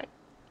 All right.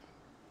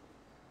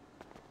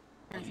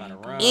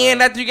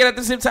 And after you get at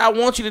the zip tie, I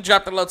want you to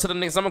drop the low to the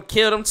niggas. I'm gonna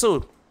kill them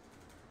too.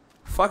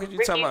 Fuck is you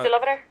talking about? Still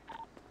over there?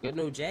 Good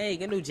new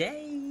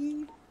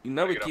J. You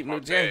know we keep new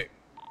J.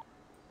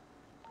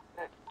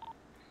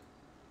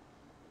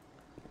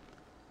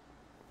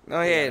 Go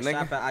ahead,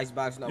 nigga. Stop at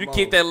Icebox no You more.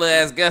 keep that little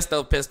ass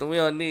gusto pistol. We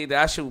don't need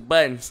that. I shoot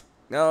buttons.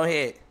 Go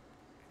ahead.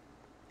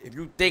 If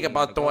you think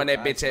about throwing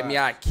that bitch at me,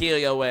 I'll kill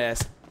your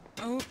ass.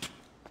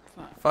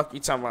 Fuck you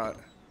talking about?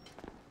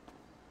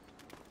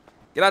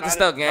 Get out the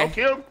stuck, gang. Don't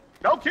kill me.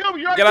 Don't kill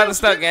me. Get out the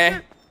stuck,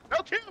 gang.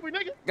 Don't kill me,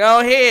 nigga. Go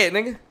ahead,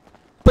 nigga.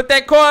 Put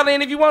that coil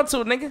in if you want to,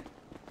 nigga.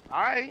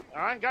 I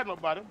ain't got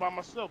nobody. I'm by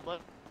myself,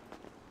 but.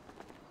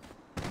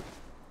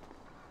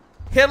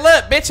 Heal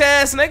up, bitch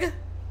ass nigga.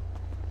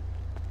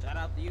 Shout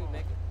out to you,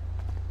 nigga.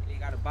 You ain't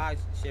gotta buy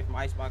shit from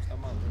Icebox no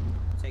more.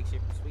 Take shit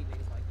from sweet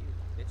niggas like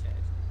you, bitch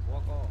ass.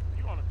 Walk off.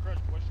 You on a crush,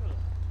 boy? Shut up.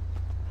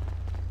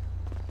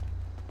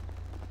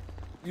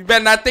 You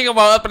better not think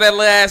about upping that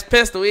little ass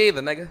pistol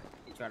either, nigga.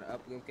 You trying to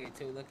up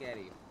MK2? Look at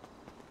him.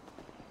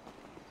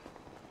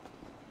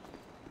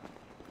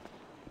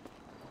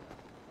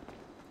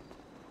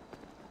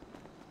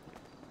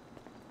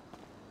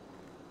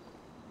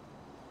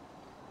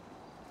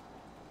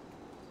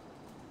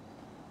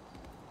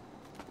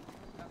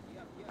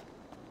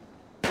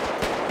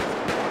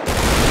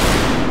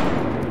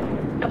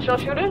 Y'all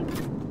shooting?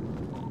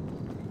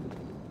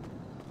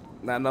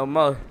 Not no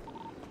more.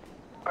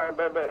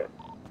 Alright, bet.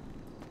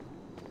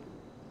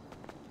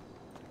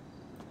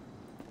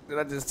 Did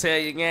I just tell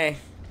you, gang?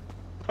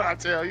 I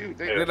tell you.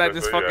 Did I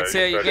just fucking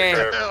tell you, gang?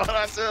 What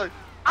I tell you?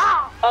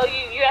 Oh,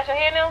 you got your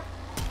hand now?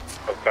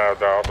 Alright,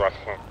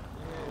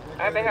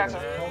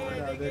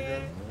 back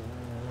here.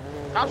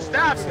 I'm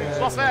stabbing you.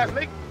 So fast,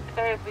 nigga.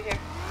 Be here.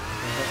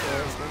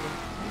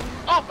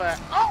 Oh,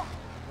 fast. Oh.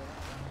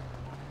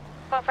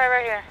 Come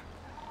right here.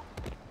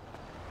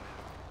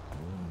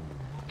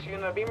 You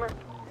in the Beamer?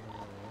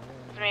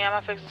 It's me. I'm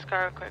gonna fix this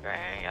car real quick right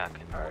here. Y'all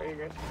can. Alright, you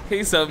good.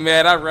 He's so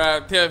mad I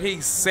robbed him.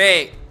 He's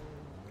sick.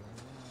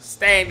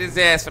 Stained his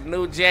ass for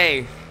new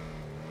J.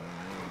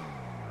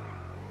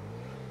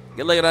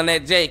 Get looking on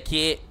that J,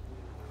 kid.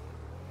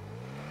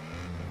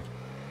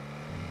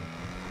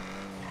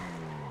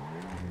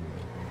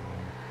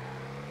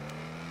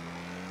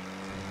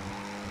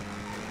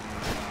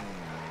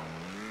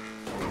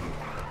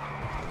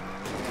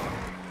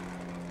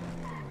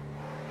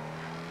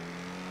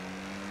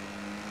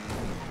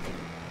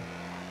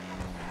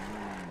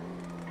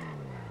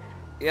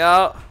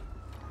 Yo.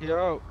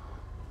 Yo.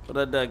 What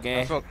up, Doug,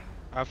 gang?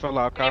 I felt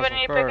like I Anybody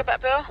need to pick up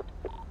that bill?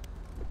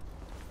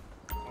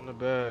 on the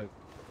bag.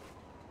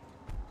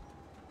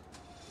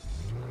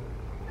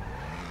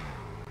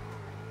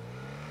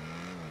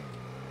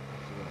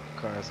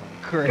 Cars on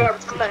You crazy.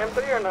 got from the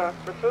M3 or not?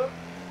 For two?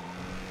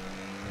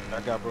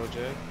 I got bro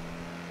Jay.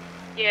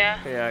 Yeah.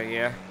 Hell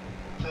yeah.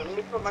 Let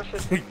me put my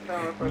shit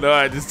down real quick. No,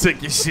 I just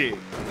took your shit.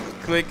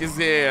 Click as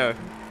hell.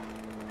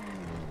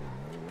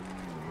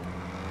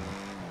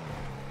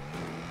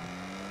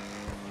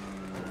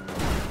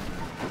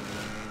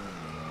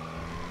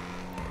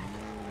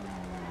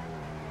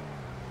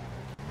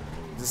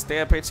 Just stay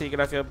up here till you get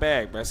off your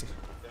bag, Bessie.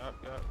 Yup.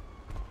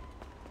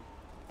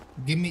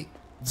 Give me.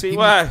 See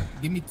what?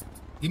 Give me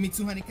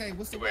 200K.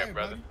 What's the word,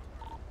 brother?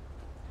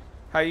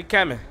 How you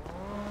coming?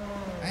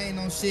 I ain't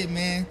on shit,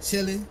 man.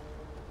 Chilling,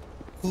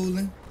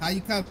 cooling. How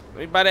you coming?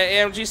 We buy that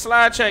AMG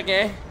slide truck,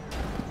 gang.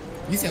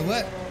 You said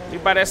what? We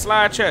buy that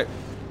slide truck.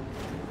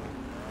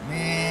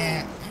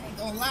 Man, I ain't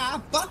gonna lie. I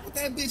fuck with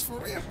that bitch for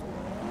real.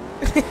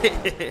 that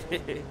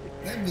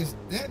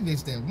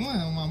bitch that one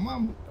on my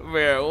mama.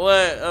 Man,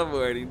 what? I'm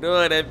already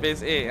doing that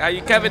bitch in. How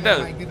you coming though?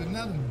 I might get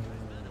another one.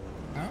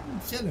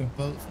 I'm chilling,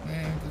 folks,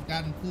 man. Just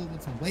got them cool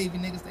with some wavy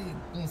niggas. They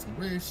doing some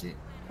weird shit.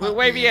 Where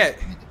wavy at?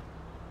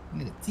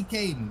 Nigga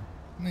TK me.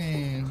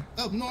 Man,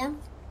 up north.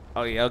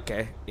 Oh yeah,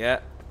 okay, yeah.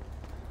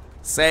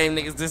 Same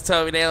niggas just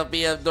told me they don't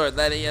be up north,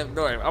 let they up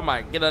north. I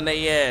might get on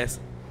their ass.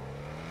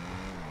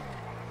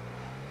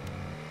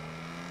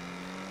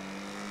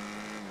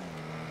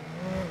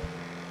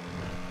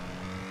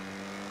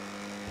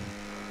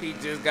 He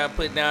just got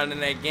put down in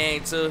that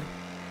gang too.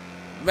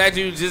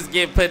 Imagine you just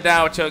get put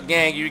down with your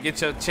gang, you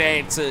get your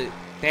chain took.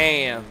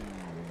 Damn.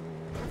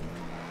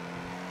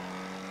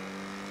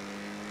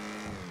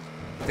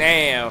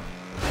 Damn.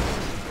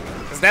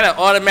 Is that an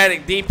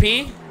automatic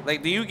DP?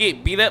 Like, do you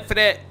get beat up for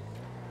that?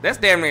 That's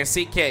damn near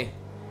CK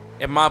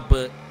in my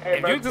book. Hey,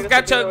 if bro, you just this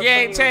got video your is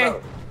gang funny chain,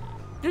 about-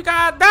 you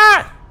gotta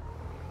die.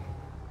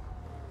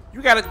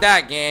 You gotta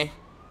die, gang.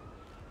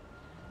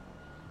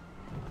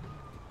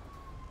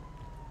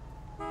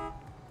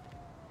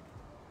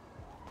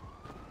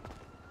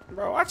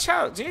 Bro, watch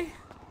out, G.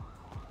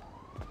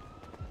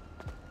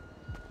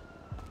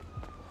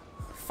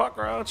 Fuck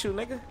around with you,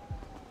 nigga.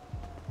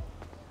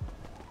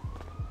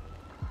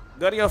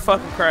 Go to your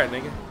fucking car,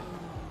 nigga.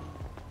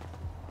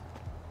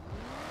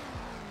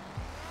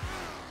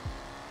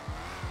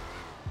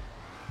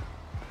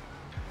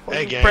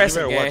 Hey, gang, you pressing,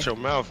 better gang? watch your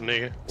mouth,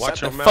 nigga. Watch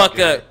Shut your the mouth. fuck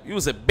gang. up. You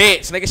was a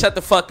bitch, nigga. Shut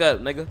the fuck up,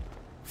 nigga.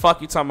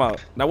 Fuck you talking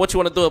about. Now what you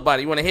want to do about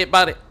it? You want to hit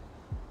about it?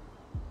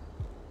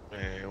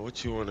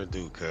 What you wanna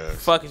do,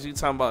 cuz? Fuck is you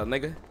talking about,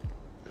 nigga?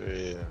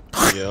 Yeah.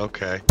 Yeah,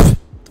 okay.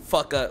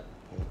 Fuck up.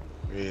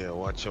 Yeah,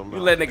 watch your mouth.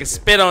 You let niggas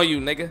spit on you,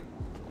 nigga.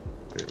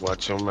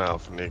 Watch your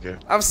mouth, nigga.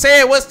 I'm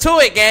saying, what's to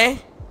it, gang?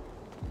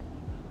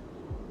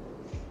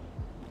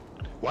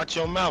 Watch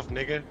your mouth,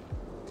 nigga.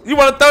 You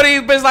wanna throw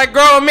these bitches like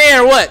grown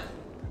men or what?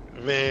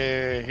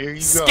 Man, here you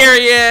go.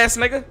 Scary ass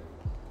nigga.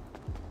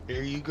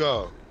 Here you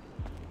go.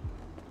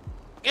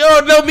 You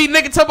don't know me,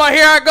 nigga. Talk about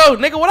here I go,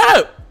 nigga. What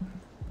up?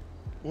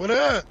 What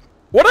up?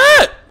 What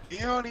up? You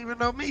don't even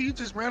know me. You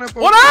just ran up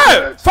on What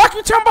up? Fuck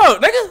you talking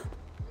about, nigga?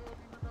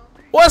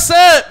 What's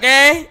up,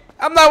 gang?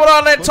 I'm not with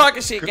all that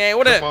talking shit, gang.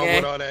 What up,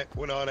 gang?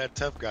 With all that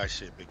tough guy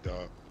shit, big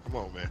dog. Come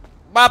on, man.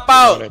 Pop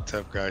out. All that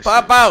tough guy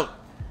Pop shit. out.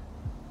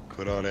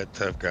 Quit all that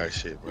tough guy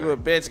shit, man. You a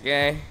bitch,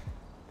 gang.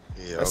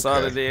 Yeah, That's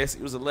all it is.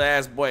 You was a little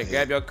ass boy.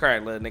 Grab your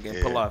cart, little nigga,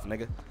 and pull off,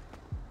 nigga.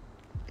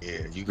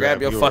 Yeah, you grab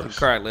your yours. fucking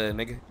cart, little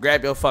nigga.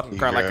 Grab your fucking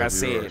cart like I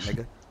said, yours.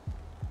 nigga.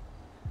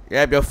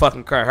 Grab your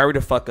fucking cart. Hurry the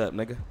fuck up,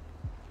 nigga.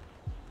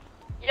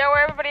 Yo,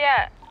 where everybody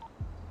at?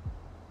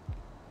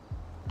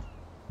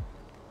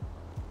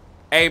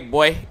 Hey,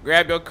 boy,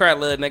 grab your cart,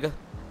 little nigga.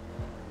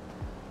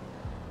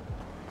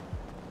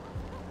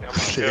 I'm on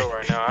field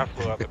right now. I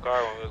flew out the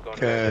car when we was going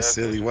to God,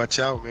 silly. Watch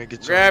out, man.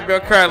 Get grab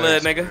your cart,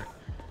 little nigga.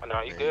 Oh,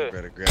 no, you good. You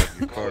better grab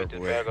your car,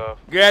 boy.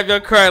 Grab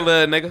your cart,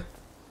 little nigga.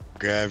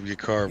 Grab your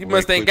car, You boy.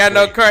 must ain't got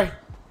no car.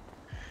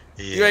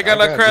 Yeah, You ain't got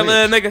no car,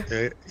 little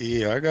nigga.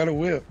 Yeah, I got a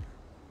whip.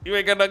 You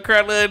ain't got no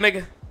car, little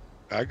nigga.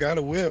 I got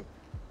a whip.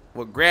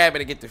 Well, grab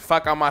it and get the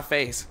fuck on my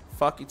face.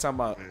 Fuck you talking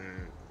about.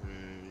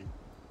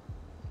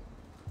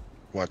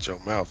 Watch your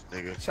mouth,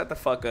 nigga. Shut the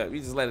fuck up. You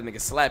just let a nigga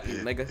slap you,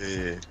 nigga.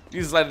 Yeah.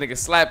 You just let a nigga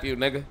slap you,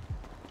 nigga.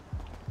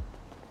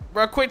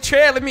 Bro, quit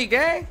trailing me,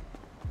 gang.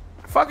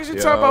 Fuck is you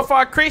talking about before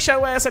I crease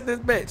your ass at this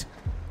bitch?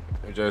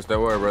 Just that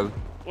word, brother.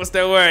 What's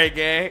that word,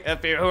 gang?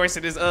 Up here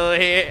horsing his old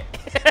head.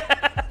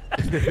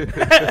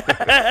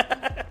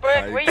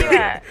 Where you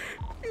at?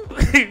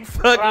 Fucking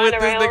with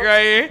this nigga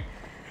right here.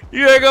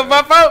 You ain't gonna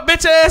bump out,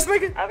 bitch ass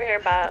nigga? Over here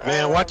by.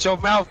 Man, watch your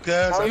mouth,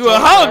 cuz. You a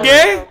hoe,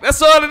 gang.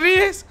 That's all it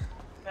is.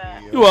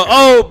 You an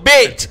old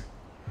bitch.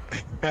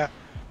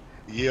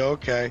 Yeah,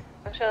 okay.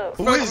 Sure.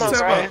 Who is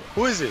this, man?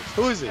 Who is it?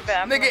 Who is it?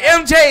 Nigga,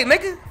 MJ,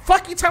 nigga.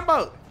 Fuck you talking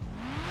about?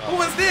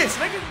 Who is this,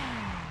 nigga?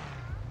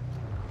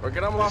 Bro,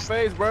 get on my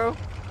face, bro.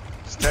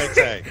 It's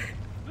Tay-Tay.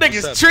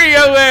 Niggas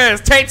trio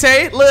ass.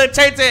 Tay-Tay, Lil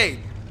Tay-Tay.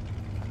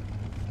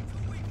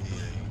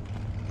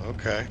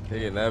 Okay.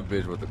 He in that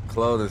bitch with the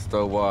clothing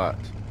store watch.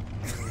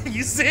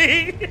 You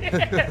see?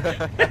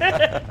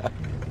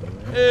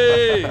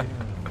 Hey.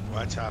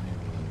 Watch out.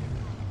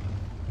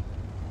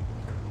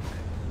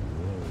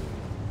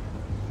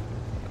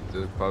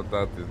 Just popped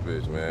out this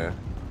bitch, man.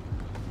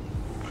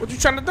 What you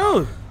trying to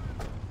do?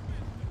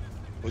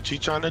 What you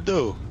trying to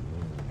do?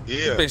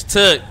 Yeah. Bitch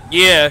took.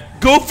 Yeah.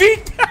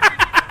 Goofy?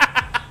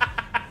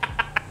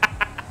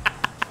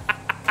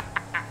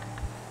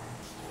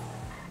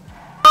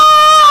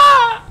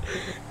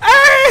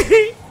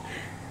 Hey!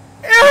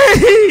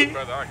 Hey!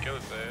 Brother, I'll kill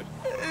his ass.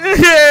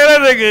 Yeah, that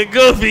nigga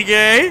goofy,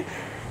 gang.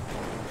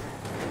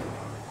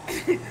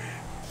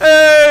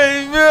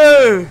 Hey,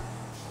 man.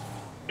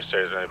 It's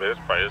changing that bitch.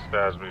 It's probably his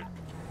fast me.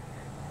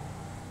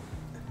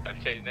 I'm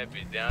chasing that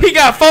bitch down. He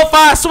got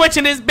 4-5 switch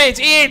in this bitch.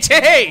 He ain't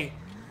chain.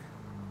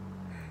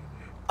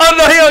 Oh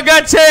no, he don't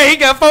got chain. He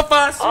got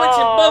 4-5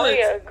 switching bullets.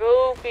 Yeah,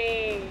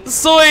 goofy.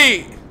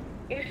 Sweet.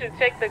 You should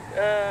check the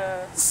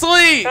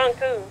Sweet. trunk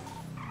too.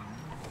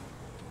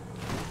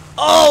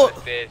 Oh.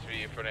 Dead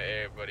street in front of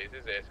everybody.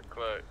 This ass a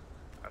club.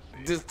 I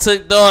see. Just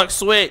took dog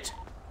switch.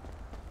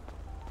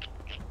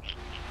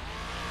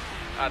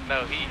 I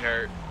know he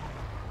hurt.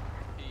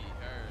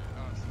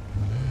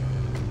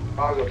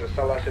 I'll go just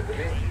sell that shit to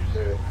me.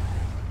 Shit.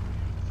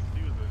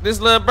 This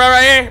little bro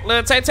right here,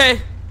 little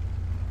Tay-Tay.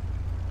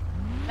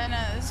 No,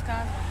 this is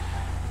Connor.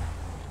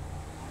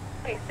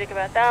 I ain't sick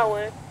about that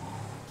one.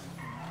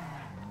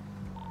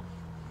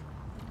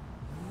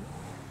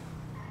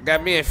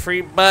 Got me a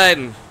free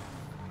button.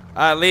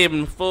 I leave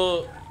him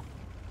full.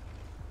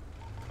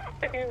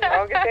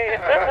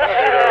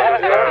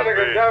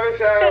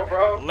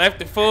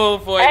 Left it full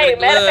for you. Hey,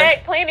 matter of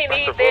fact, Plenty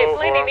need that.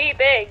 Plenty need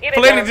that. Get it.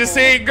 Plenty just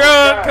said,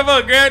 girl, come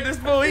on, grab this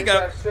fool. He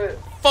got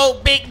 4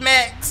 Big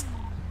Macs,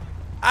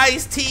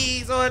 iced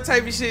teas, all that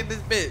type of shit in this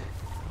bitch.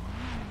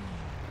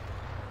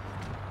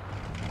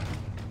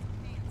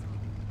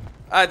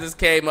 I just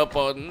came up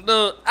on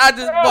I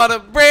just bought a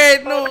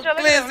brand new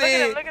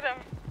Grizzley. Look at him.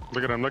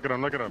 Look at him, look at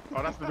him, look at him.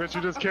 Oh, that's the bitch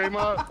you just came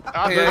up?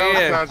 I Yeah, thought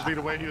yeah. that was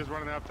the way he was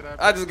running after that.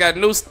 I just got a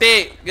new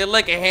stick. Good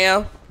looking,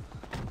 him.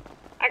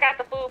 I got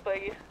the food for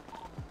you.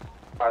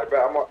 Alright, bet.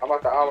 I'm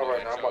at the island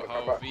right now. I'm about to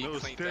come back. No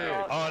stick.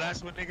 Oh,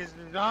 that's what niggas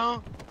is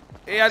on?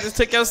 Yeah, I just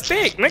took your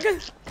stick,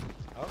 nigga.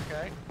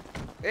 Okay.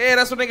 Yeah,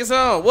 that's what niggas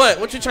on.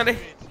 What you trying to...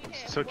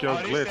 Took your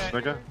glitch,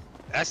 nigga.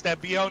 That's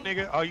that BO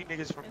nigga? Oh, you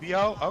niggas from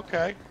BO?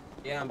 Okay.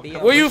 Yeah, I'm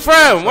B.O. Where you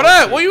from? What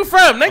up? Where you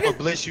from, nigga? I'ma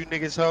bless you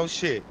niggas whole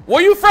shit.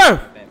 Where you from?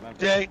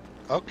 Jay?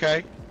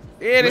 Okay.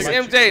 Yeah, this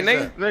MJ,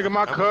 nigga. Nigga,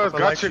 my cuz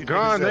got your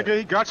gun, nigga.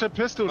 He got your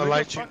pistol, nigga.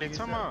 Like you niggas.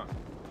 Come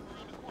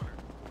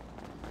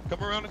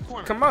around the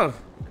corner. Come on.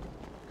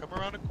 Come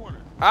around the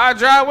corner. I'll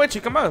drive with you.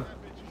 Come on.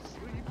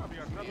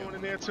 Another one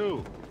in there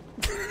too.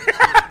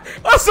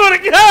 I swear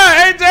to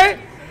God, AJ.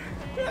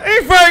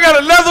 He probably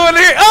got another one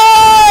here.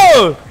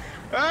 Oh!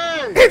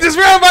 Hey! He just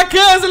ran my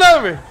cousin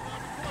over.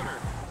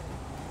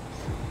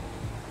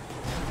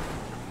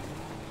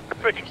 I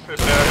think he sit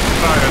down.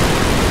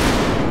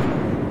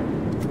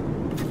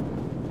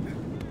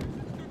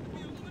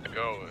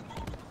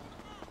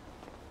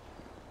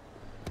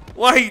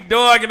 Why he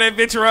dogging that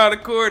bitch around the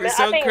corner? It's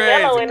so I think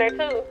crazy. Mello in there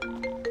too.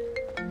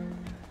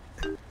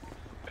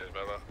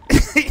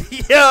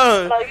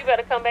 Yo. Mello, you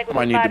better come back with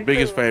Might need the body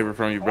biggest too. favor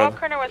from you, brother.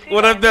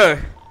 What I'm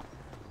doing?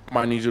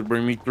 Might need you to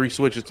bring me 3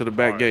 switches to the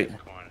back gate.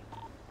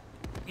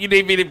 You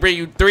need me to bring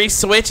you 3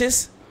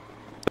 switches?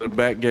 To the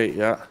back gate,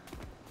 yeah.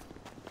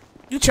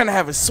 You trying to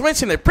have a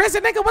switch in the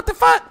prison, nigga? What the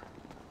fuck?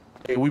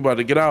 Hey, we about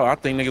to get out. I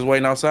think niggas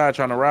waiting outside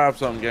trying to rob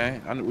something,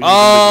 gang.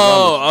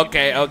 Oh,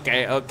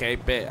 okay,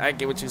 bet. I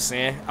get what you're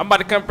saying. I'm about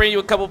to come bring you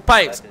a couple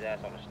pipes.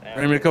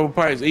 Bring me a couple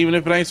pipes. Even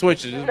if it ain't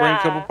switches, just bring a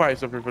couple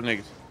pipes up here for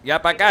niggas.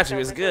 Yep, I got you.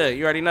 It's good.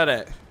 You already know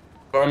that.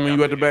 I mean,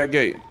 you at the back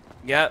gate.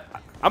 Yep.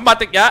 I'm about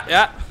to,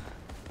 yeah.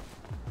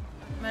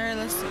 Mary,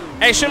 let's see.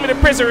 Hey, show me the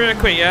prison real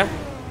quick, yeah?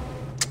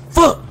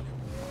 Fuck.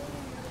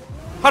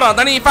 Hold on,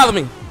 don't even follow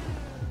me.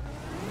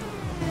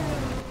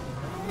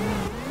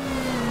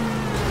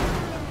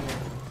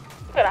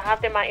 Could have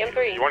hopped in my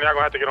M3. One of y'all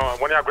gonna have to get on.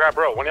 One of y'all grab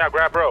bro. One of y'all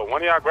grab bro.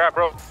 One of y'all grab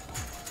bro.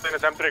 In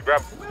this M3,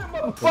 grab.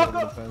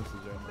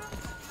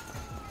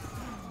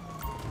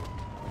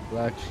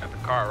 Black. Got the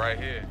car right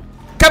here.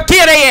 Come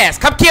kill their ass.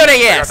 Come kill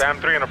their ass. I got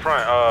the M3 in the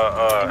front,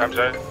 MJ.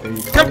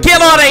 Come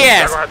kill all their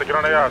Y'all ass. gonna have to get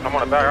on their ass. I'm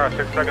on the back.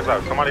 6 seconds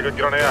out. Somebody go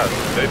get on their ass.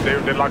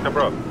 They locked up,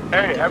 bro.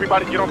 Hey,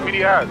 everybody get on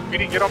PD ass.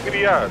 PD, get on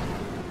PD ass.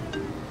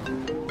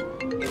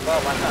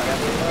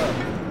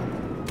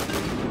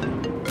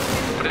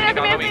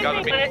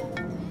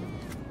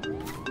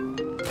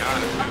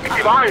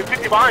 CT behind you,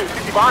 CT behind you,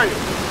 CT behind you.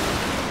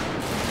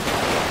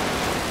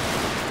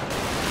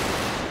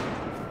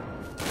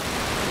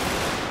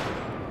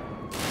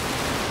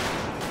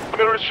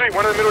 Middle of the street,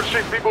 one in the middle of the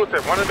street, speed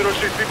boosting. One in the middle of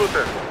the street, speed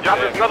boosting. Yup,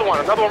 there's another one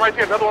right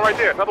there, another one right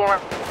there, another one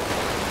right there.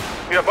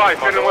 Yeah, bye,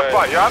 sitting in one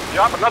spot. Yup,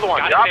 another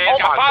one. Yup, oh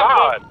my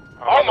god.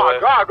 Oh my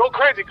god, go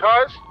crazy,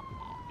 cuz.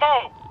 Come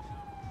on.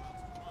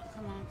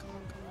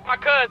 My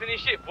cousin and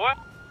shit, boy.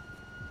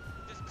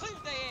 Just clean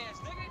their ass,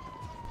 nigga.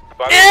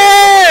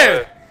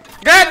 Yeah!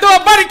 Gotta do a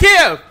body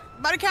kill.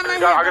 Body cam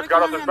right I just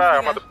got off the side.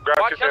 I'm about to grab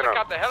Watch his hand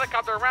up.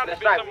 helicopter around this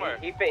bitch somewhere.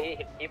 He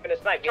finna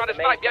snipe. Trying to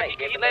snipe, yeah,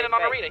 he landing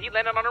on arena. He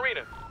landing on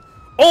arena.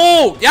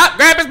 Oh, yeah,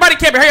 grab his body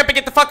cam. Hurry up and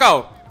get the fuck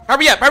on.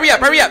 Hurry up. Hurry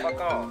up.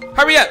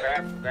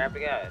 Grab the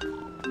guy.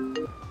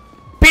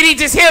 PD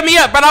just healed me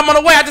up, but I'm on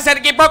the way. I just had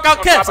to get broke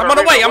out cuffs. I'm on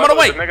the way. I'm on the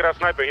way. The nigga that's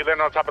sniping, he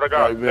landing on top of the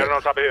guy. Landing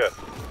on top of here.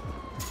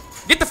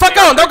 Get the fuck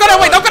on. Don't go that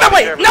way. Don't go that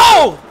way.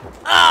 No.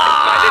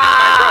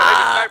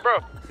 Bro.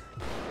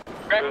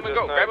 Grab him and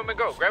go. Grab him and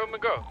go. Grab him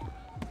and go.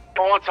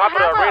 On top of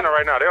the arena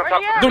right now. They on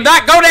top. Do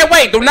not go that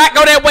way. Do not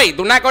go that way.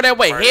 Do not go that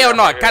way. Hell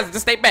no. Cuz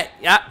just stay back.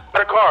 Yeah.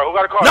 Got a car. Who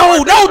got a car?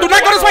 No, no. Do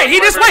not go this way. He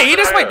this way. He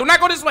this way. Do not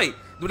go this way.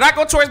 Do not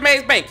go towards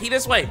Maze Bank. He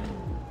this way.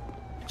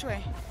 Which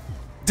way?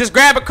 Just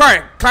grab a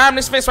car. Climb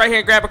this fence right here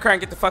and grab a car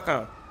and get the fuck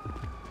on.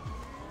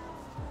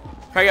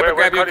 Hurry up and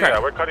grab your car.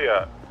 Where Cuddy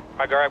at?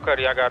 I grab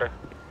Cuddy. I got her.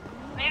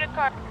 Need a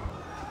car.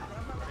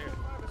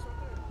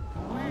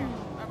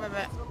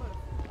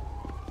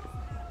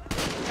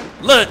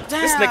 Look,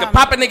 this nigga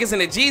popping niggas in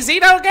the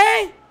GZ though,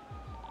 gang.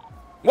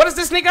 What is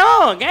this nigga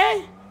on,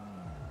 gang?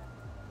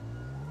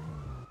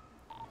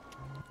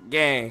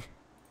 Gang.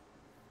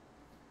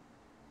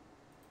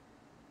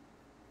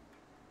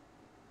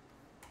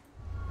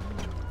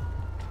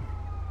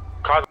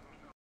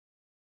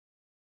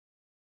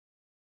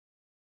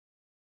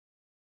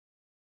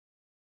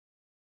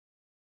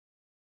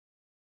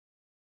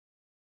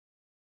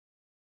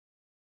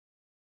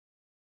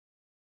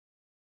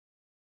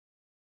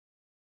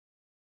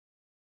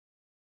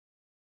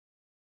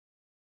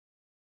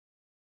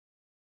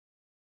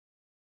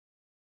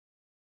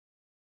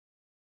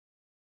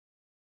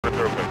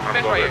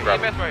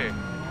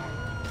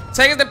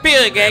 Take us the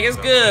pill, gang. It's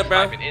good,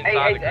 bro. Hey,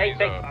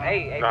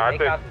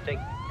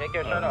 take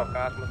your shirt off,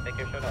 Cosmos. Take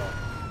your shirt off.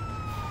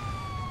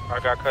 I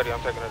got Cuddy. I'm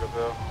taking her to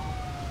Bill.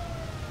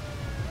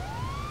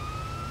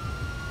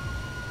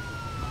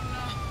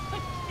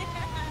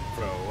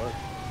 Bro, what?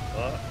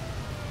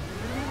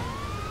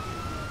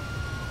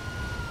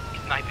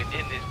 Sniping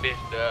in this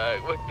bitch,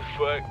 dog. What the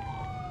fuck?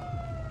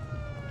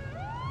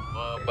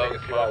 Motherfucker,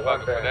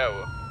 motherfucker for that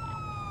one.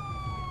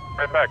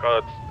 Right back.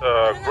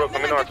 Brooke,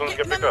 let me know as soon as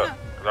you get picked up.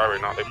 Cause I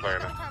already know they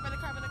playing it.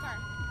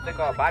 They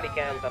call body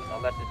cams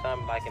unless it's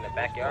something like in the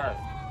backyard.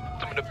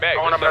 Some in the back.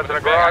 Throwing them in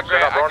the garage. I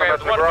grabbed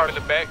one of them in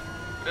the back.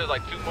 There's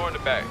like 2 more in the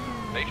back.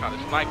 They trying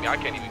to snipe me. I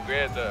can't even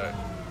grab the.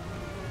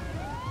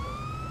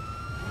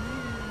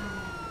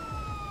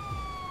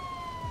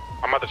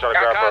 I'm about to try to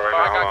grab her right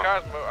now. I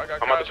got Cosmo.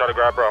 I'm about to try to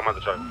grab her. I'm about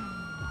to try.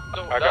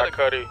 I got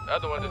Cuddy. The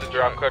other one is the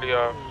Drop Cuddy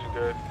off. She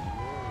good.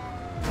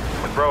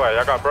 Where's bro at?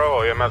 Y'all got bro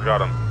or EMS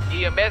got him?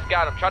 EMS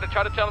got him. Try to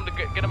tell him to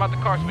get him out the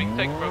car so we can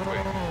take him real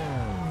quick.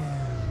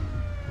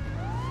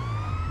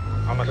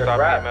 I'm gonna stop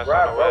EMS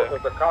on the way.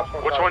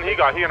 Which one he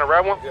got? He in the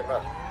red one? Is he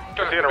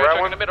in the red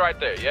one? In the middle right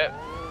there, yep.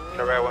 In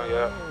the red one,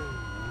 yeah.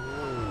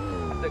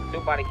 I took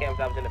 2 body cams.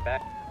 I was in the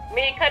back.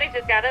 Me and Cuddy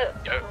just got up.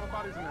 Yep.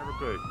 Body's in there real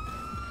quick.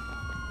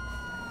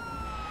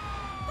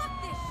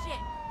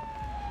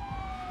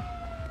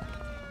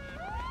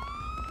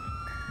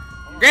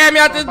 Grab me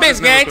out this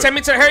bitch, gang. Tell me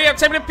to hurry up.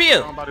 Tell me to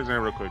peel. Somebody's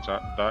in real quick,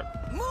 Doc.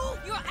 Move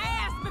your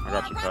ass before I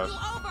got you, I run cuz. you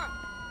over.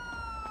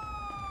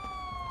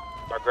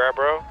 I grab,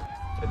 bro.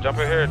 Jump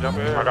in here, jump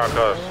in here. I got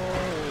cuz.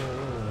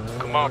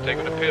 Come on, take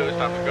him to pill. It's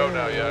time to go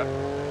now, yeah.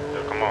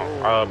 Yeah, come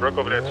on. Brooke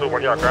over there too.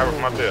 One of y'all grab her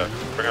from up there.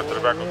 Bring her to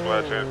the back of the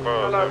flat chance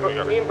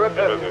cause. Me and Brooke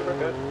good.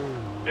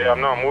 Yeah, I'm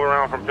not moving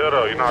around from pill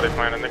though. You know how they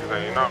playing the niggas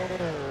in, you know?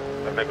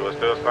 That nigga was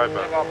still sniping.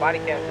 I got body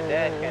cams to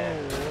dash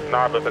cam.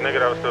 Nah, but the nigga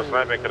that was still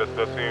sniping could have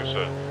still seen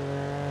shit.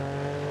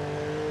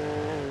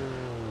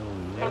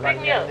 Come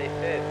pick me up. They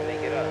said when they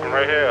get up. I'm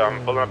right here.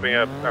 I'm pulling up in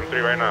your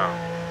M3 right now.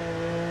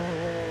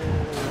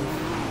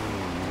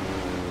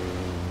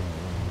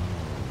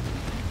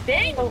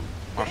 Dang.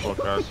 My fault,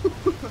 cuz.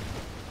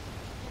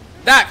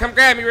 Doc, come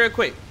grab me real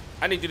quick.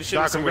 I need you to shoot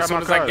me Doc, come somewhere as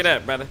grab soon my as I cuz. get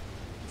up, brother.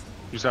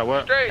 You said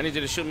what? I need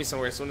you to shoot me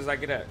somewhere as soon as I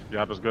get up.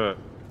 Yeah, that's good.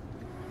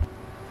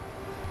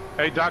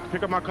 Hey, Doc,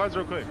 pick up my cuz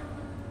real quick.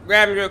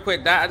 Grab me real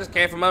quick, Doc. I just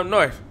came from up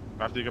north.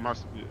 After you get my...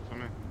 For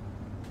me.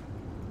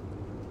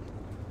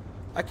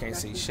 I can't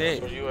see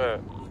shit. Where you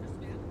at?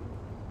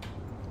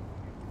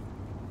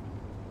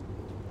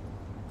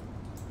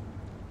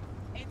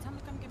 Hey, tell me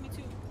to come get me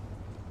too.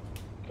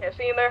 Can't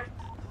see him there.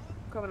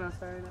 Coming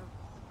outside now.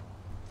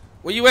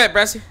 Where you at,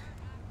 Bressy?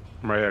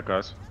 I'm right here,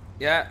 cuz.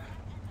 Yeah.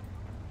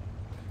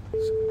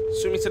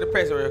 Shoot me to the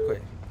prison real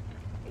quick.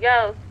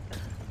 Yo.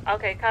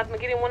 Okay, Cosmo,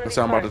 get in one of these That's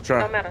what I'm about cars. to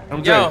try. Don't matter.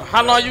 I'm Yo,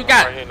 how long you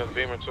got? Right here in this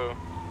Beamer too.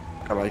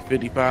 Got like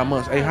 55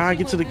 months. Hey, how I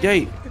get to the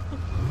gate?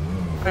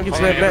 How I get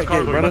to that back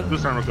gate, brother? Do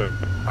something real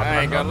quick.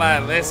 I ain't gonna lie,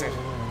 listen.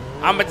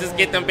 I'ma just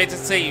get them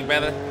bitches to you,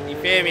 brother. You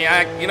feel me?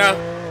 I'm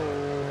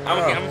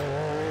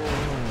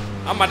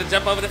about to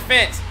jump over the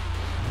fence.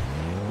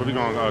 Where we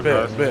going,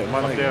 Bet, guys?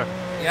 my nigga. Yeah.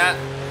 Yeah.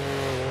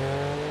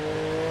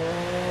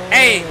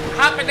 Hey,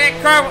 hop in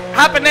that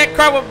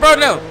car with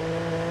Bruno.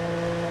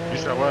 You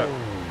said what?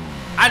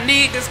 I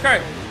need this car.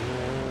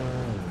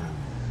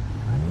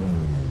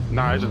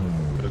 Nah, it's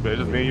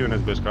just me and you and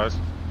this bitch, cuz.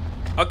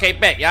 Okay,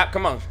 bet. Yup,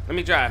 come on. Let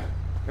me drive.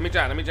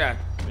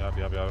 Yup.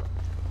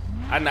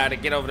 I know how to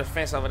get over the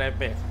fence over that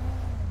bitch.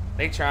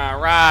 They try to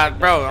ride,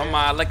 bro. I'm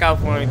gonna look out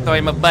for him and throw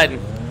him a button.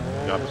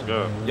 Yup, it's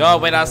good. Y'all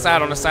wait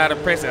outside on the side of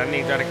the prison. I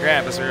need y'all to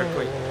grab us real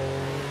quick.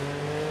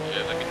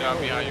 Yeah, let me down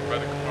behind you,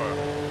 brother. Come on.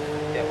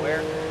 Yeah,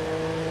 where?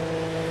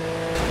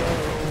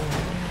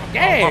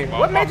 Gang,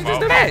 what made you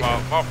just do that?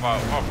 My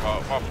fault.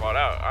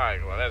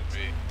 Alright, well, that's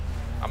me.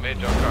 I'm in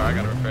your car. I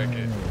gotta repair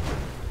it.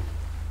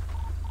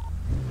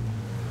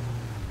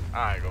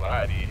 I ain't gonna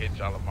lie, I didn't hit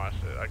y'all on my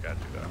shit. I got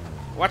you though.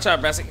 Watch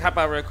out, Bressy. Hop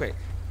out real quick.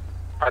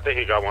 I think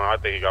he got one,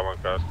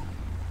 cuz.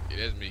 Yeah,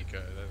 that's me,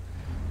 cuz.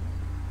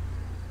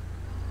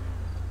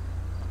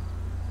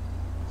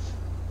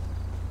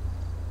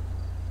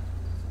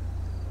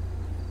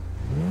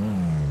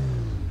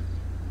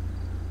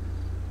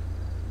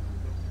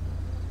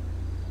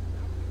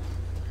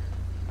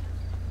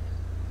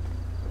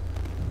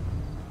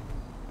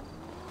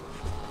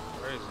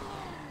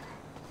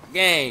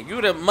 Gang, you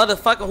the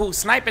motherfucker who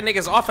sniping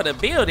niggas off of the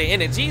building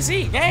in the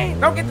GC, gang.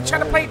 Don't get to try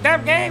to play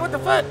dumb, gang. What the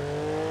fuck?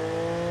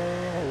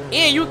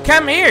 And you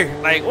come here.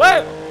 Like,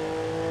 what?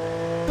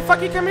 The fuck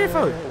you come here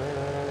for?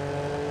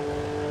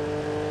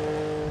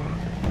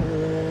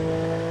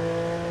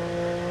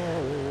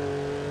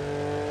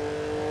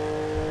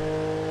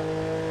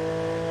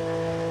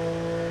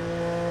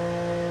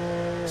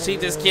 She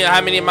just killed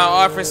how many of my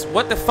offers?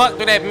 What the fuck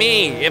do that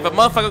mean? If a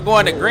motherfucker go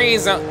in the green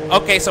zone,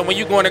 okay, so when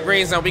you go in the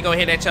green zone, we gonna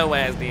hit at your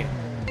ass then.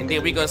 And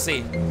then we gonna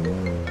see.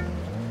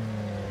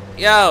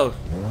 Yo.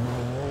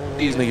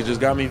 These niggas just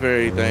got me for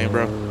everything,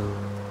 bro.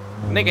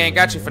 Nigga ain't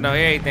got you for no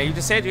everything. You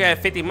just said you had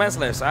 50 months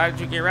left, so how did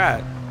you get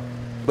right?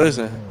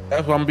 Listen,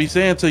 that's what I'm gonna be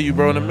saying to you,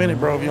 bro, in a minute,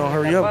 bro, if you don't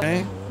hurry up,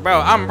 gang.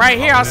 Bro, I'm right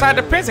here outside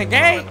the prison,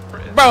 gang.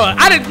 Bro,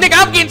 nigga,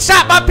 I'm getting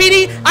shot by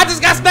PD. I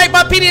just got sniped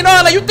by PD and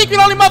all that. You think you're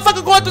the only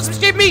motherfucker going through some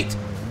shit meat?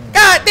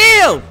 God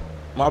damn!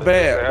 My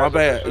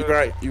bad. You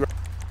right.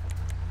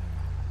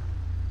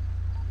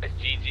 It's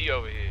GG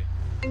over here.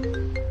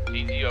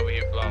 GG over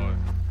here blowing.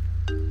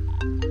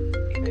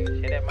 These niggas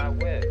hit at my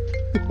whip.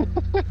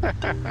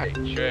 They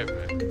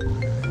tripping.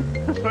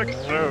 Fucking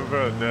true,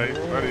 bro, dude.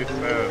 Funny as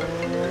hell.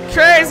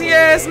 Crazy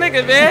ass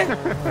nigga, man.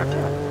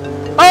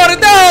 Hold it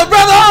down,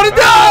 brother. Hold it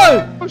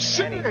down. Oh,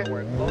 shit.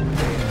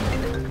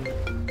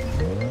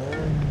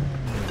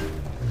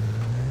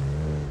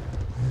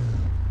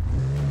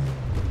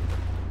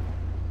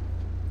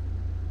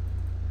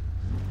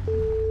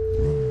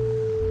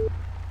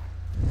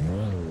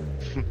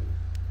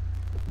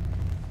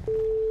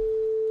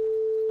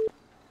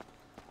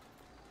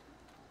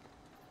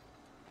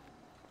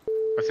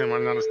 I see him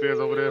running down the stairs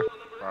over there.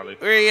 Probably.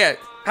 Where you at?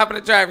 Hop in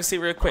the driver's seat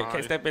real quick.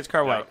 Catch that bitch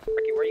car white.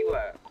 Ricky, where you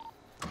at?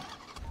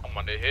 I'm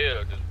on the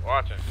hill, just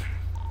watching.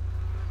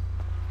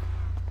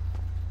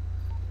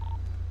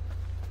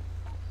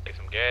 Take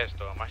some gas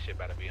though. My shit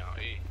better be on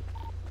E.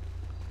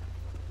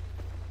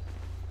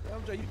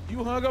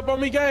 You hung up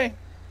on me, gang?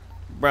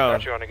 Bro,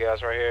 Got you on the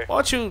gas right here. why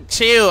don't you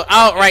chill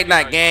out right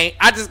now, gang?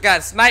 I just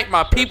got sniped.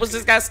 My people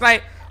just got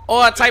sniped.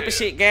 All type of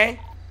shit, gang.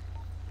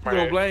 You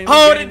gonna blame me,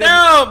 Hold gang? it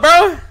down,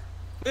 bro.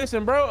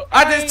 Listen, bro.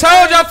 I just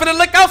told y'all finna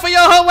look out for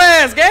your whole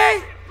ass,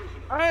 gang.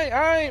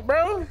 I ain't,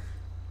 bro.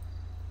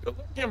 Good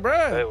looking,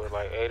 bro. They was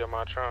like 8 in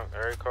my trunk,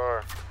 every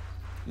car.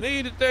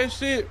 Needed that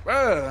shit,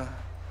 bro.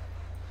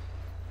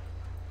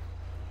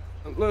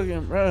 Good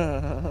looking,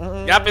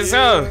 bro. Y'all been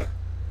so.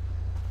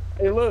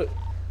 Hey, look.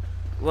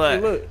 What? Hey,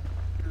 look.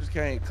 You just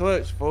can't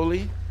clutch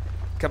fully.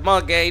 Come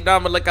on, gang. You know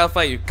I'm gonna look out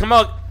for you. Come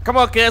on,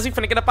 cuz. We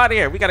finna get up out of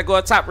here. We gotta go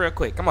up top real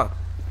quick. Come on.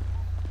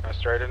 I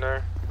straight in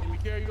there. Let me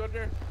carry you up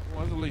there.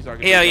 Well, the least I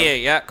can Hell do, yeah,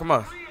 yeah. Come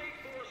on.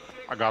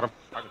 I got him.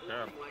 I can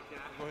carry him.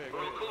 Go ahead, go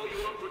ahead.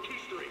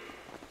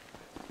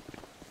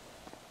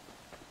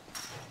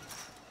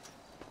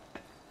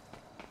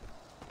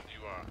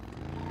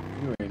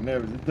 You ain't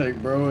never to take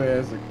bro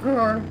ass a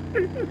car.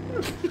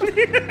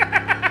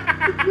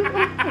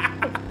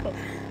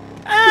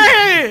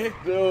 Hey!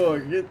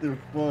 Dog, get the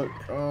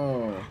fuck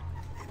on.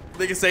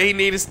 Niggas say he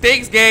needed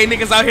sticks, gang.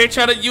 Niggas out here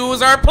trying to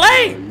use our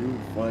plane. You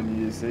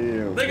funny as hell.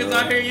 Niggas bro.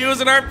 out here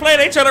using our plane.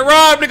 They trying to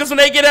rob niggas when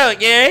they get out,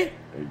 gang.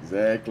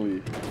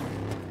 Exactly.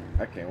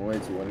 I can't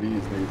wait till one of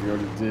these niggas go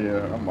to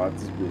jail. I'm about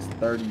this bitch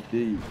 30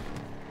 deep.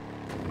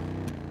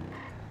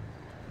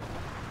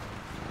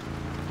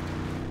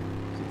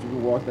 So you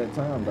can walk that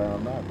time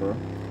down now, bro.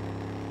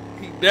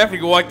 He definitely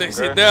can walk that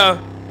shit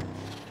down.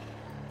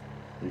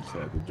 You just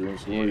had to drink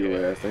some of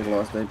your ass. They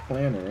lost their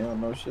planning. They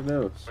don't know shit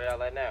else. Where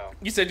y'all at now?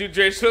 You said you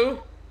drink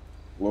too?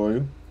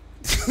 Loyal.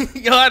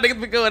 Y'all niggas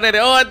been going at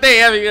it all day,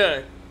 haven't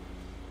you?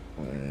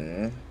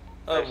 Man.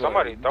 Hey,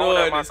 somebody throwing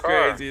at my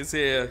car. Crazy as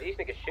hell. These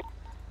niggas shoot.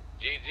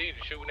 GG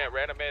shooting at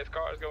random ass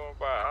cars going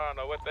by. I don't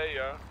know what they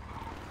are.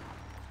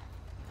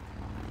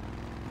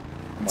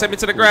 Take me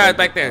to the garage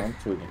back there. I'm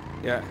tweaking.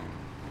 Yeah.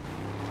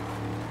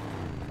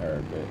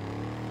 Alright, bet.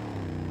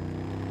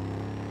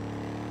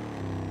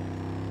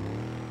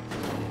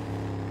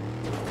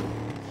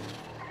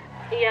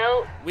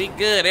 Yo. We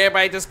good.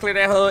 Everybody just clear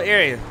that whole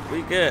area.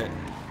 We good.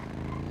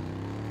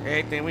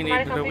 Everything we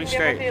need to do, we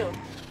straight.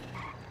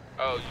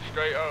 Oh, you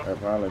straight up? Hey,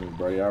 holla at me,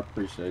 buddy. I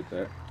appreciate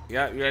that.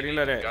 Yeah, you already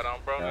know that. Got on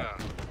bro now.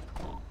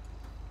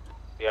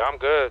 Yeah, I'm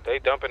good. They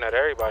dumping at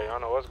everybody. I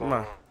don't know what's going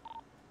on.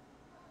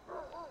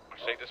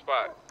 Shake the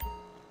spot.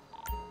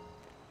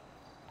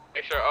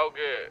 Make sure, oh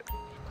good.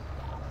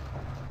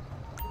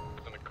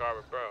 It's in the car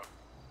with bro.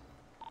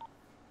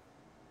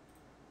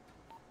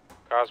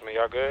 Cosme,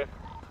 y'all good?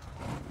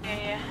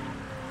 Yeah.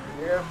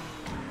 Yeah.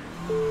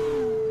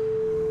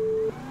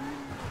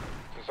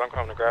 Since I'm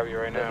coming to grab you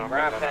right now.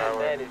 Right past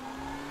that is.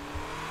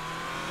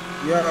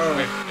 Yo.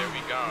 There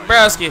we go.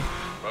 Browski.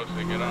 Supposed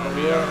to get on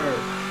me.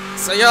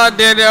 So y'all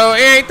did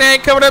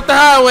everything coming up the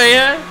highway,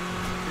 huh?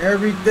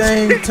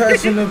 Everything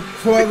touching the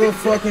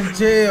motherfucking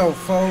jail,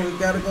 folks.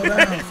 Gotta go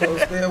down,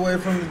 folks. Stay away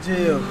from the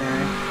jail,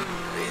 man.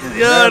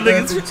 Y'all Whatever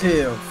hit niggas. the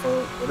jail,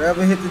 folks.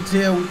 Whatever hit the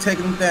jail, we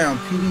taking them down.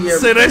 PD everything.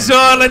 So that's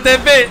y'all at that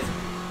bitch.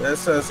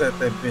 That's us at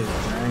that bitch,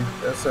 man.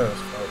 That's us,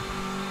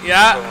 folks.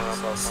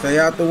 Yeah. Stay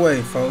out the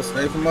way, folks.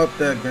 Stay from up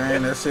there,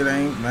 gang. That shit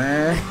ain't,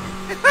 man.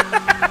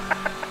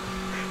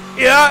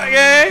 Yeah,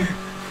 gang.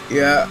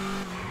 Yeah.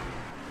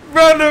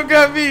 Bro, them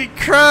got me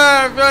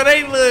crying, bro.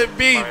 They little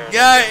beef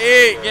got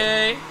it,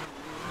 gang.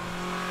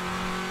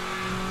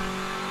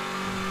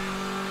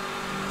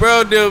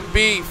 Bro, them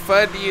beef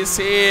funny as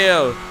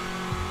hell.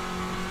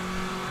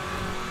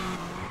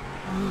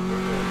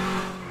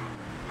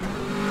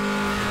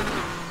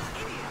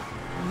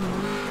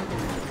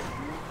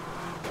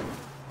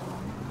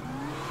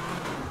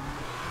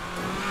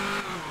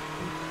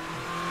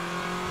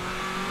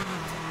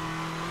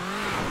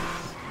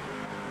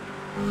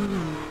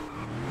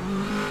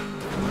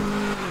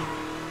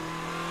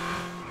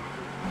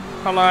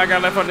 How long I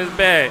got left on this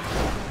bag?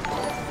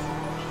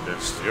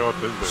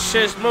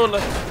 Shish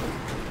moolah.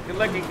 Good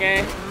looking,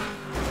 gang.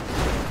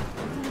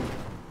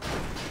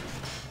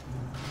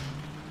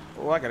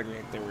 Oh, I gotta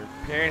get the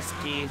repair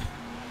ski.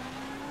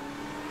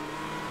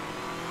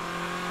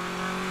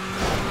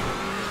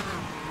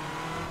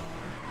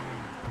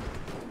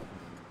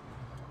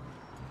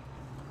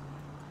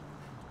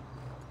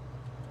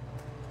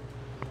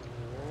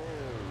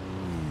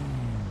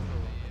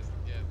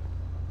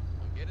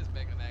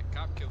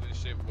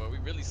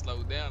 Really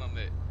slowed down on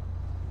that.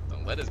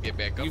 Don't let us get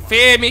back up. You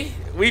feel me?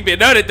 We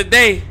been on it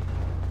today.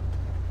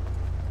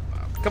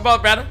 Come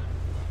on, brother.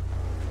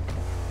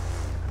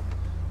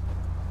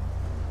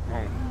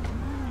 You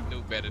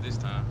knew better this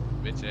time.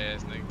 Bitch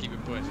ass nigga, keep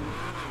it pushing.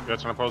 You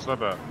guys trying to post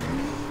up at?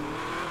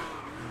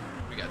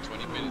 We got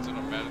 20 minutes on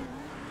our battle.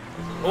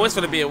 Oh, it's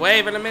gonna be a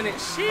wave in a minute.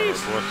 Sheesh.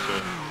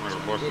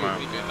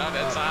 Not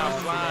that time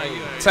flying.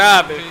 You ain't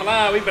Time been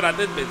flying. We been out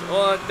this bitch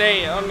all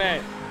day on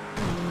that.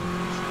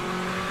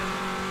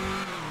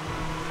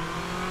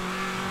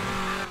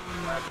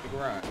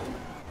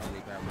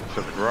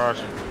 To the garage.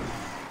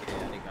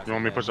 You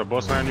want me to push the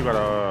bus line? You got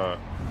a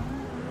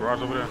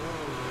garage over there?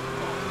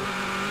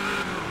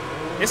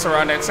 It's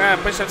around that time.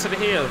 Push up to the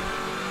hill.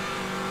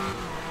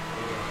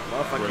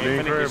 Motherfucker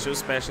ain't finna get you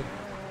special.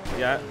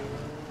 Yeah.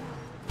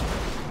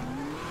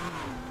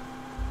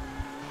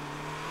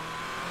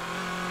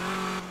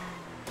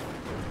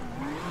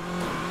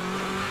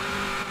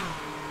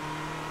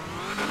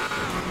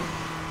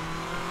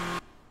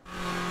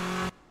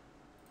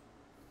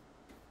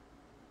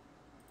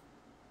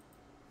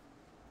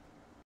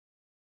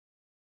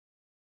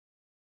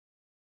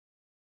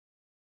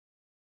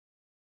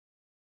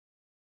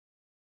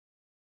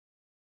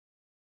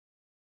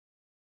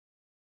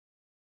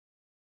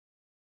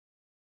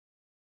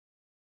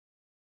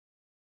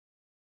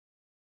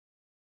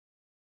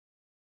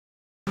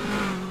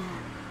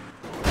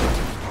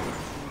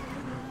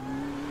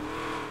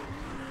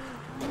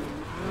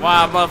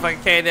 Wow,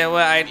 motherfucker came there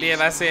what I did.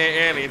 I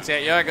said earlier,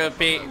 chat. Y'all gonna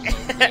peek.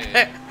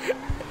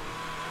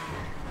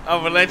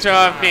 I'm gonna let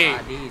y'all peek.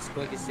 IDs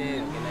quick as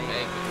hell.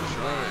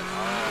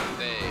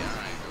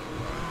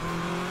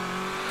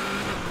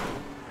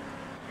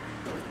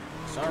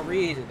 For some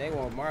reason, they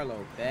want Marlo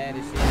bad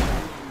as shit.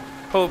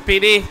 Who,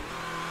 PD?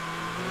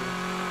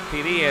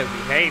 PD has be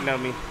hating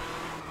on me.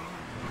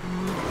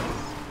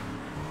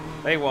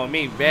 They want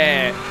me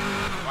bad.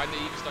 Why did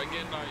you even start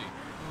getting on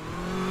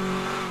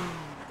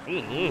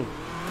you?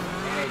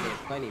 They did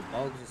plenty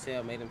bogus as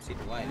hell, made them see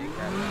the light. They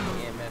grabbed the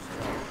EMS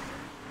truck.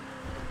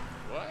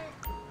 What?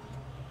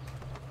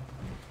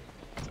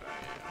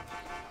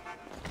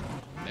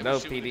 No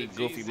PD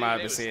goofy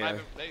mob is here.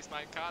 They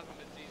sniped Cosmo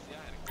and GZ. I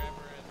had to grab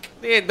her ass.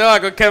 Then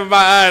dog gonna cover my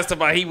eyes to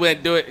my he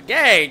wouldn't do it.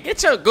 Gang,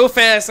 get your goof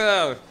ass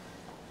up.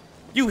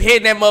 You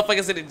hitting that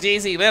motherfuckers in the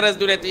GZ. Let us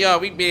do that to y'all.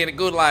 We be in a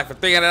good life for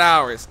 300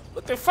 hours.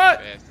 What the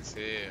fuck? Fast as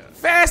hell.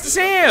 Fast as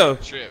hell.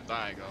 Trip,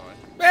 I ain't going.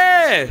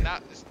 Man.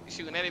 Not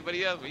shooting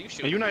anybody else, but you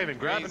shooting. And you not even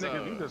grabbing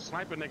niggas. You just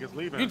sniping niggas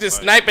leaving. You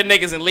just sniping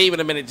niggas and leaving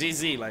them in the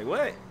GZ. Like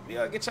what?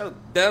 Yo, get your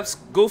dumb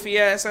goofy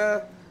ass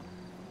up.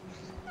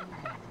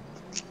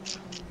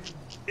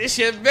 This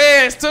shit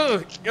bears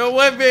too. Yo,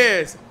 what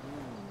bears?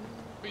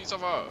 What you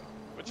talking about?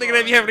 Nigga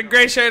that be having a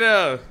gray shirt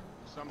on.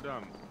 Some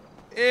dumb.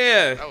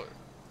 Yeah. Oh,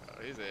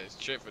 his ass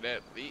trip for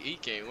that. He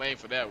can't lame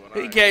for that one.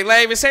 He can't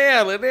lame as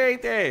hell and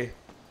everything.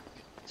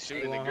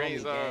 Shooting the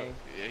greens off.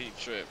 Yeah, he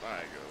tripped. I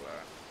ain't gonna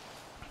lie.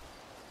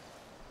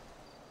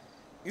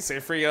 You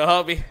said free your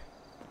homie.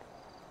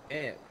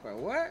 Yeah, but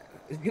what?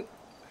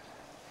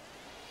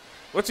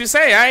 What you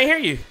say? I ain't hear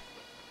you.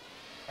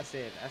 I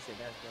said that's no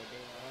game,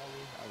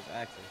 homie. I was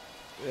asking.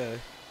 Yeah.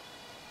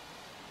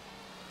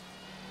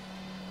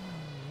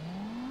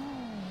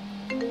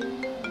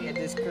 At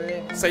this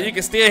crib. So you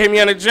can still hear me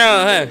on the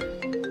drum, huh?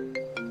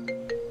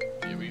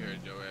 Yeah, we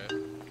heard your ass.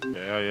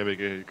 Yeah, we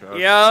get you.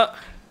 Yeah.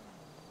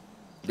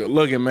 Good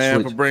looking,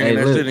 man, for bringing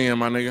that shit in,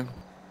 my nigga.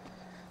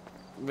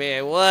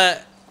 Man,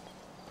 what?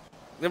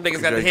 Them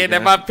niggas got to Appreciate head you,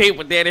 at my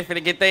people. Then they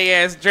finna get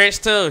their ass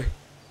drenched too.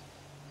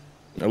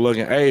 Good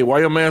looking. Hey, why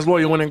your man's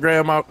lawyer went and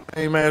grabbed my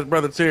name ass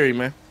brother Terry,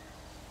 man?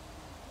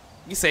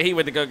 You say he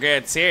went to go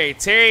grab Terry.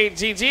 Terry,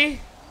 GG?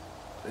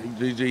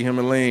 GG, him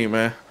and Lean,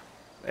 man.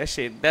 That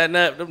shit done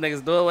up. Them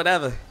niggas doing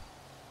whatever.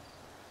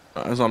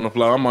 It's on the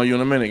floor. I'm on you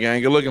in a minute,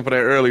 gang. Good looking for that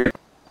earlier.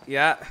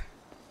 Yeah.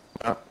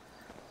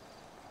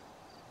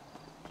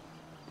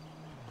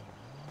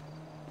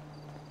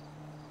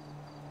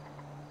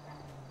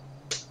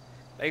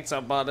 They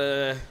talking about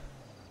the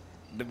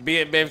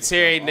BMF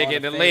Terry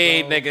nigga, the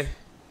lead nigga.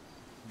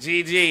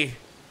 GG.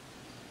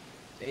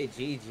 They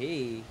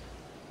GG.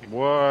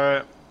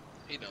 What?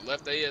 He done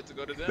left their head to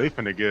go to them. They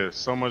finna get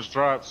so much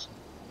drops.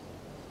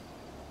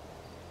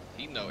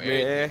 He know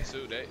everything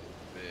too. They,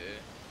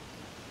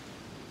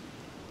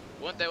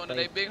 wasn't that one of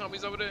their big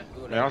homies over there?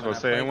 Man, I was gonna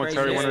say, ain't one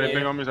Terry one of their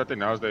big homies? I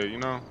think that was their, you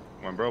know,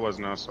 when bro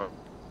wasn't on, so.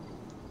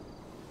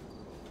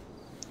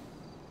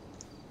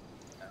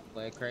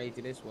 Play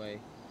crazy this way.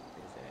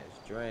 His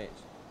ass drenched.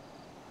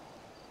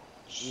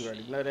 You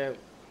already know that.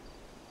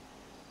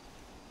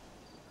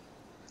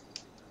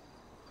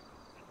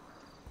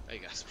 They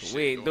got some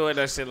We ain't doing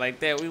no shit like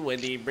that. We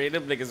wouldn't even bring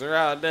them niggas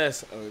around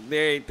us. Oh,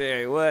 there ain't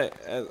there. What?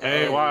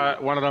 Hey, why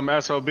one of them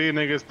SOB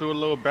niggas threw a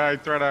little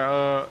bag threat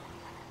at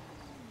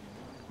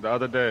the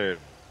other day.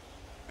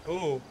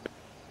 Ooh.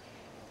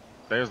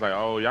 They was like,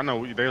 oh, y'all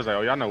know. They was like,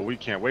 oh, y'all know we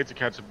can't wait to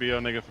catch a BL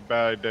nigga for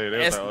bad day. They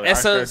was like, oh,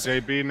 ask that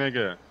JB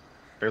nigga.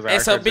 They was like,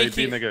 ask that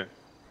JB nigga.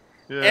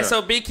 Yeah.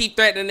 SOB keep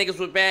threatening niggas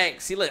with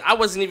bags. See, look, I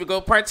wasn't even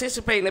gonna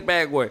participate in the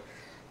bag war.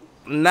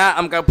 Nah,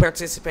 I'm gonna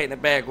participate in the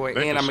bag war,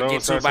 and I'm gonna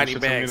get 2 body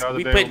bags.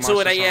 We putting 2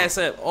 of their ass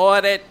up. All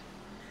that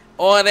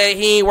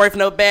he ain't worth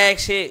no bag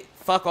shit.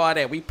 Fuck all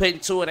that. We putting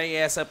 2 of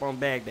their ass up on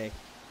bag day.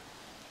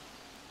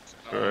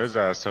 Bro, his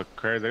ass took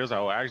crazy. They was like,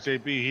 oh, ask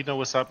JB. He know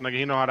what's up, nigga.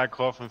 He know how that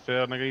coffin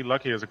feel, nigga. He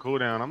lucky as a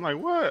cooldown. I'm like,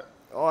 what?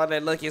 All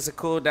that look is a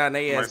cool down.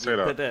 They Might ass say get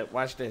that. put up.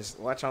 Watch this.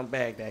 Watch on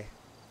bag day.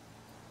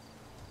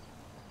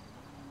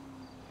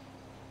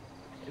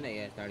 And they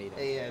ass not even.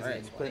 They ass Right,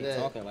 get that's why put they up.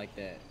 talking like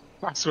that.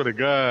 I swear to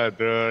God,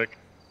 Doug.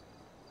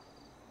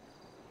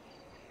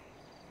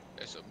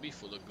 That's a beef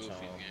full of goofies,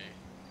 gang.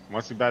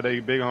 Once you back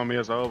that big homie,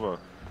 it's over.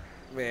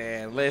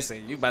 Man,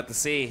 listen, you about to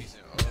see.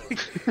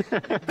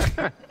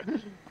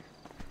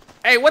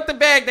 Hey, what the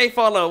bag they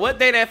fall on? What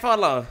day that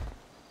fall on?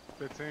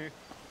 15.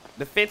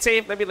 The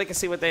 15th? Let me look and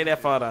see what day that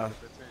fall on.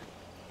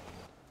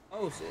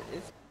 Oh shit,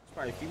 it's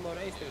probably a few more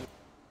days.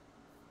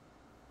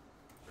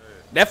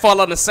 That fall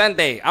on the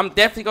Sunday. I'm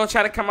definitely gonna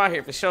try to come out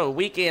here for sure.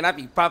 Weekend, I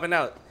be popping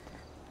out.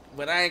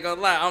 But I ain't gonna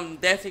lie, I'm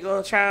definitely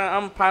gonna try.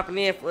 I'm popping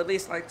in for at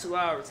least like 2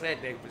 hours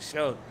that day for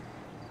sure.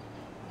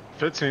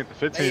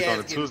 15th on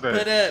a Tuesday.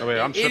 Put up. Oh, wait,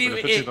 I'm tripping. The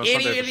 15th on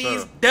Any Sunday of for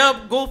these sure.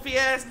 dumb, goofy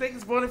ass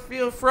niggas wanna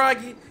feel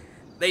froggy,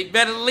 they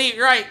better lead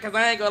right, cause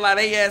I ain't gonna lie,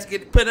 they ass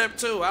get put up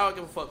too. I don't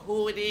give a fuck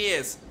who it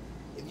is.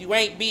 If you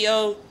ain't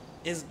BO,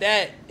 it's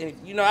that. And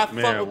you know, I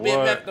fuck with Big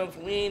Beth, them.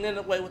 We ain't in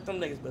the way with them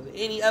niggas, but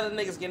any other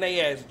niggas getting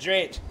their ass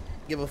drenched,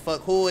 give a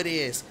fuck who it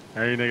is.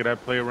 Any nigga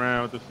that play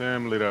around with the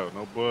family though,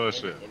 no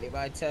bullshit.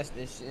 Anybody test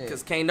this shit?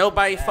 Cause can't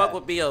nobody fuck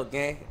with BO,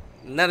 gang.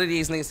 None of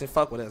these niggas can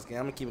fuck with us, gang.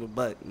 I'm gonna keep it a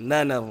buck.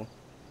 None of them.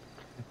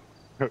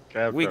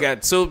 We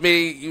got too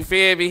many, you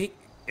feel me?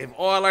 If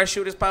all our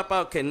shooters pop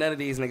out, can none of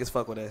these niggas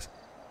fuck with us?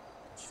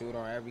 Shoot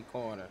on every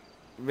corner.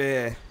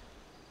 Man.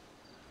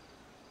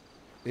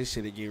 This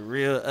shit'll get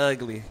real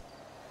ugly.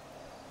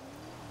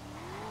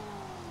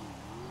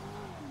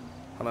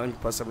 Hold on, let me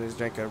put some of this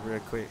drink up real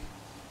quick.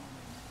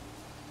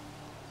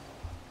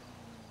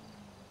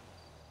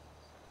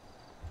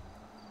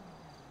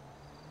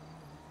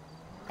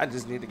 I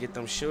just need to get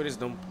them shooters,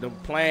 them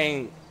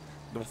plane,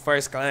 them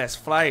first class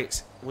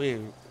flights.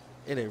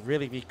 It'll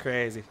really be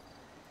crazy.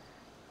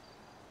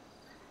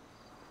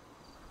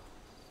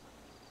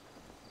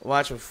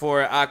 Watch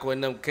before Aqua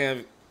and them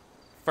come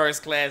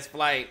first class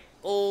flight.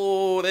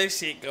 Oh, that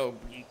shit gonna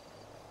be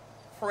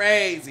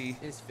crazy.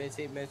 It's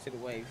 15 minutes to the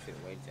wave. Should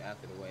wait till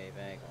after the wave.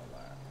 I ain't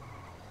gonna lie.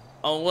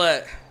 On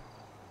what?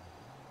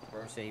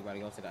 Bro said he about to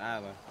go to the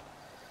island.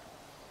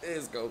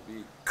 It's gonna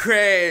be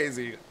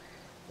crazy.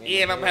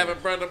 And I'm having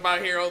brother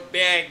out here on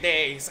bag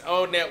days.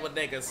 On that with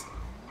niggas.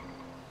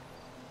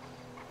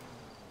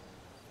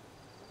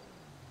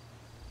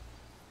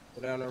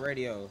 Put it on the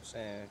radio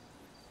saying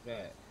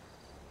that.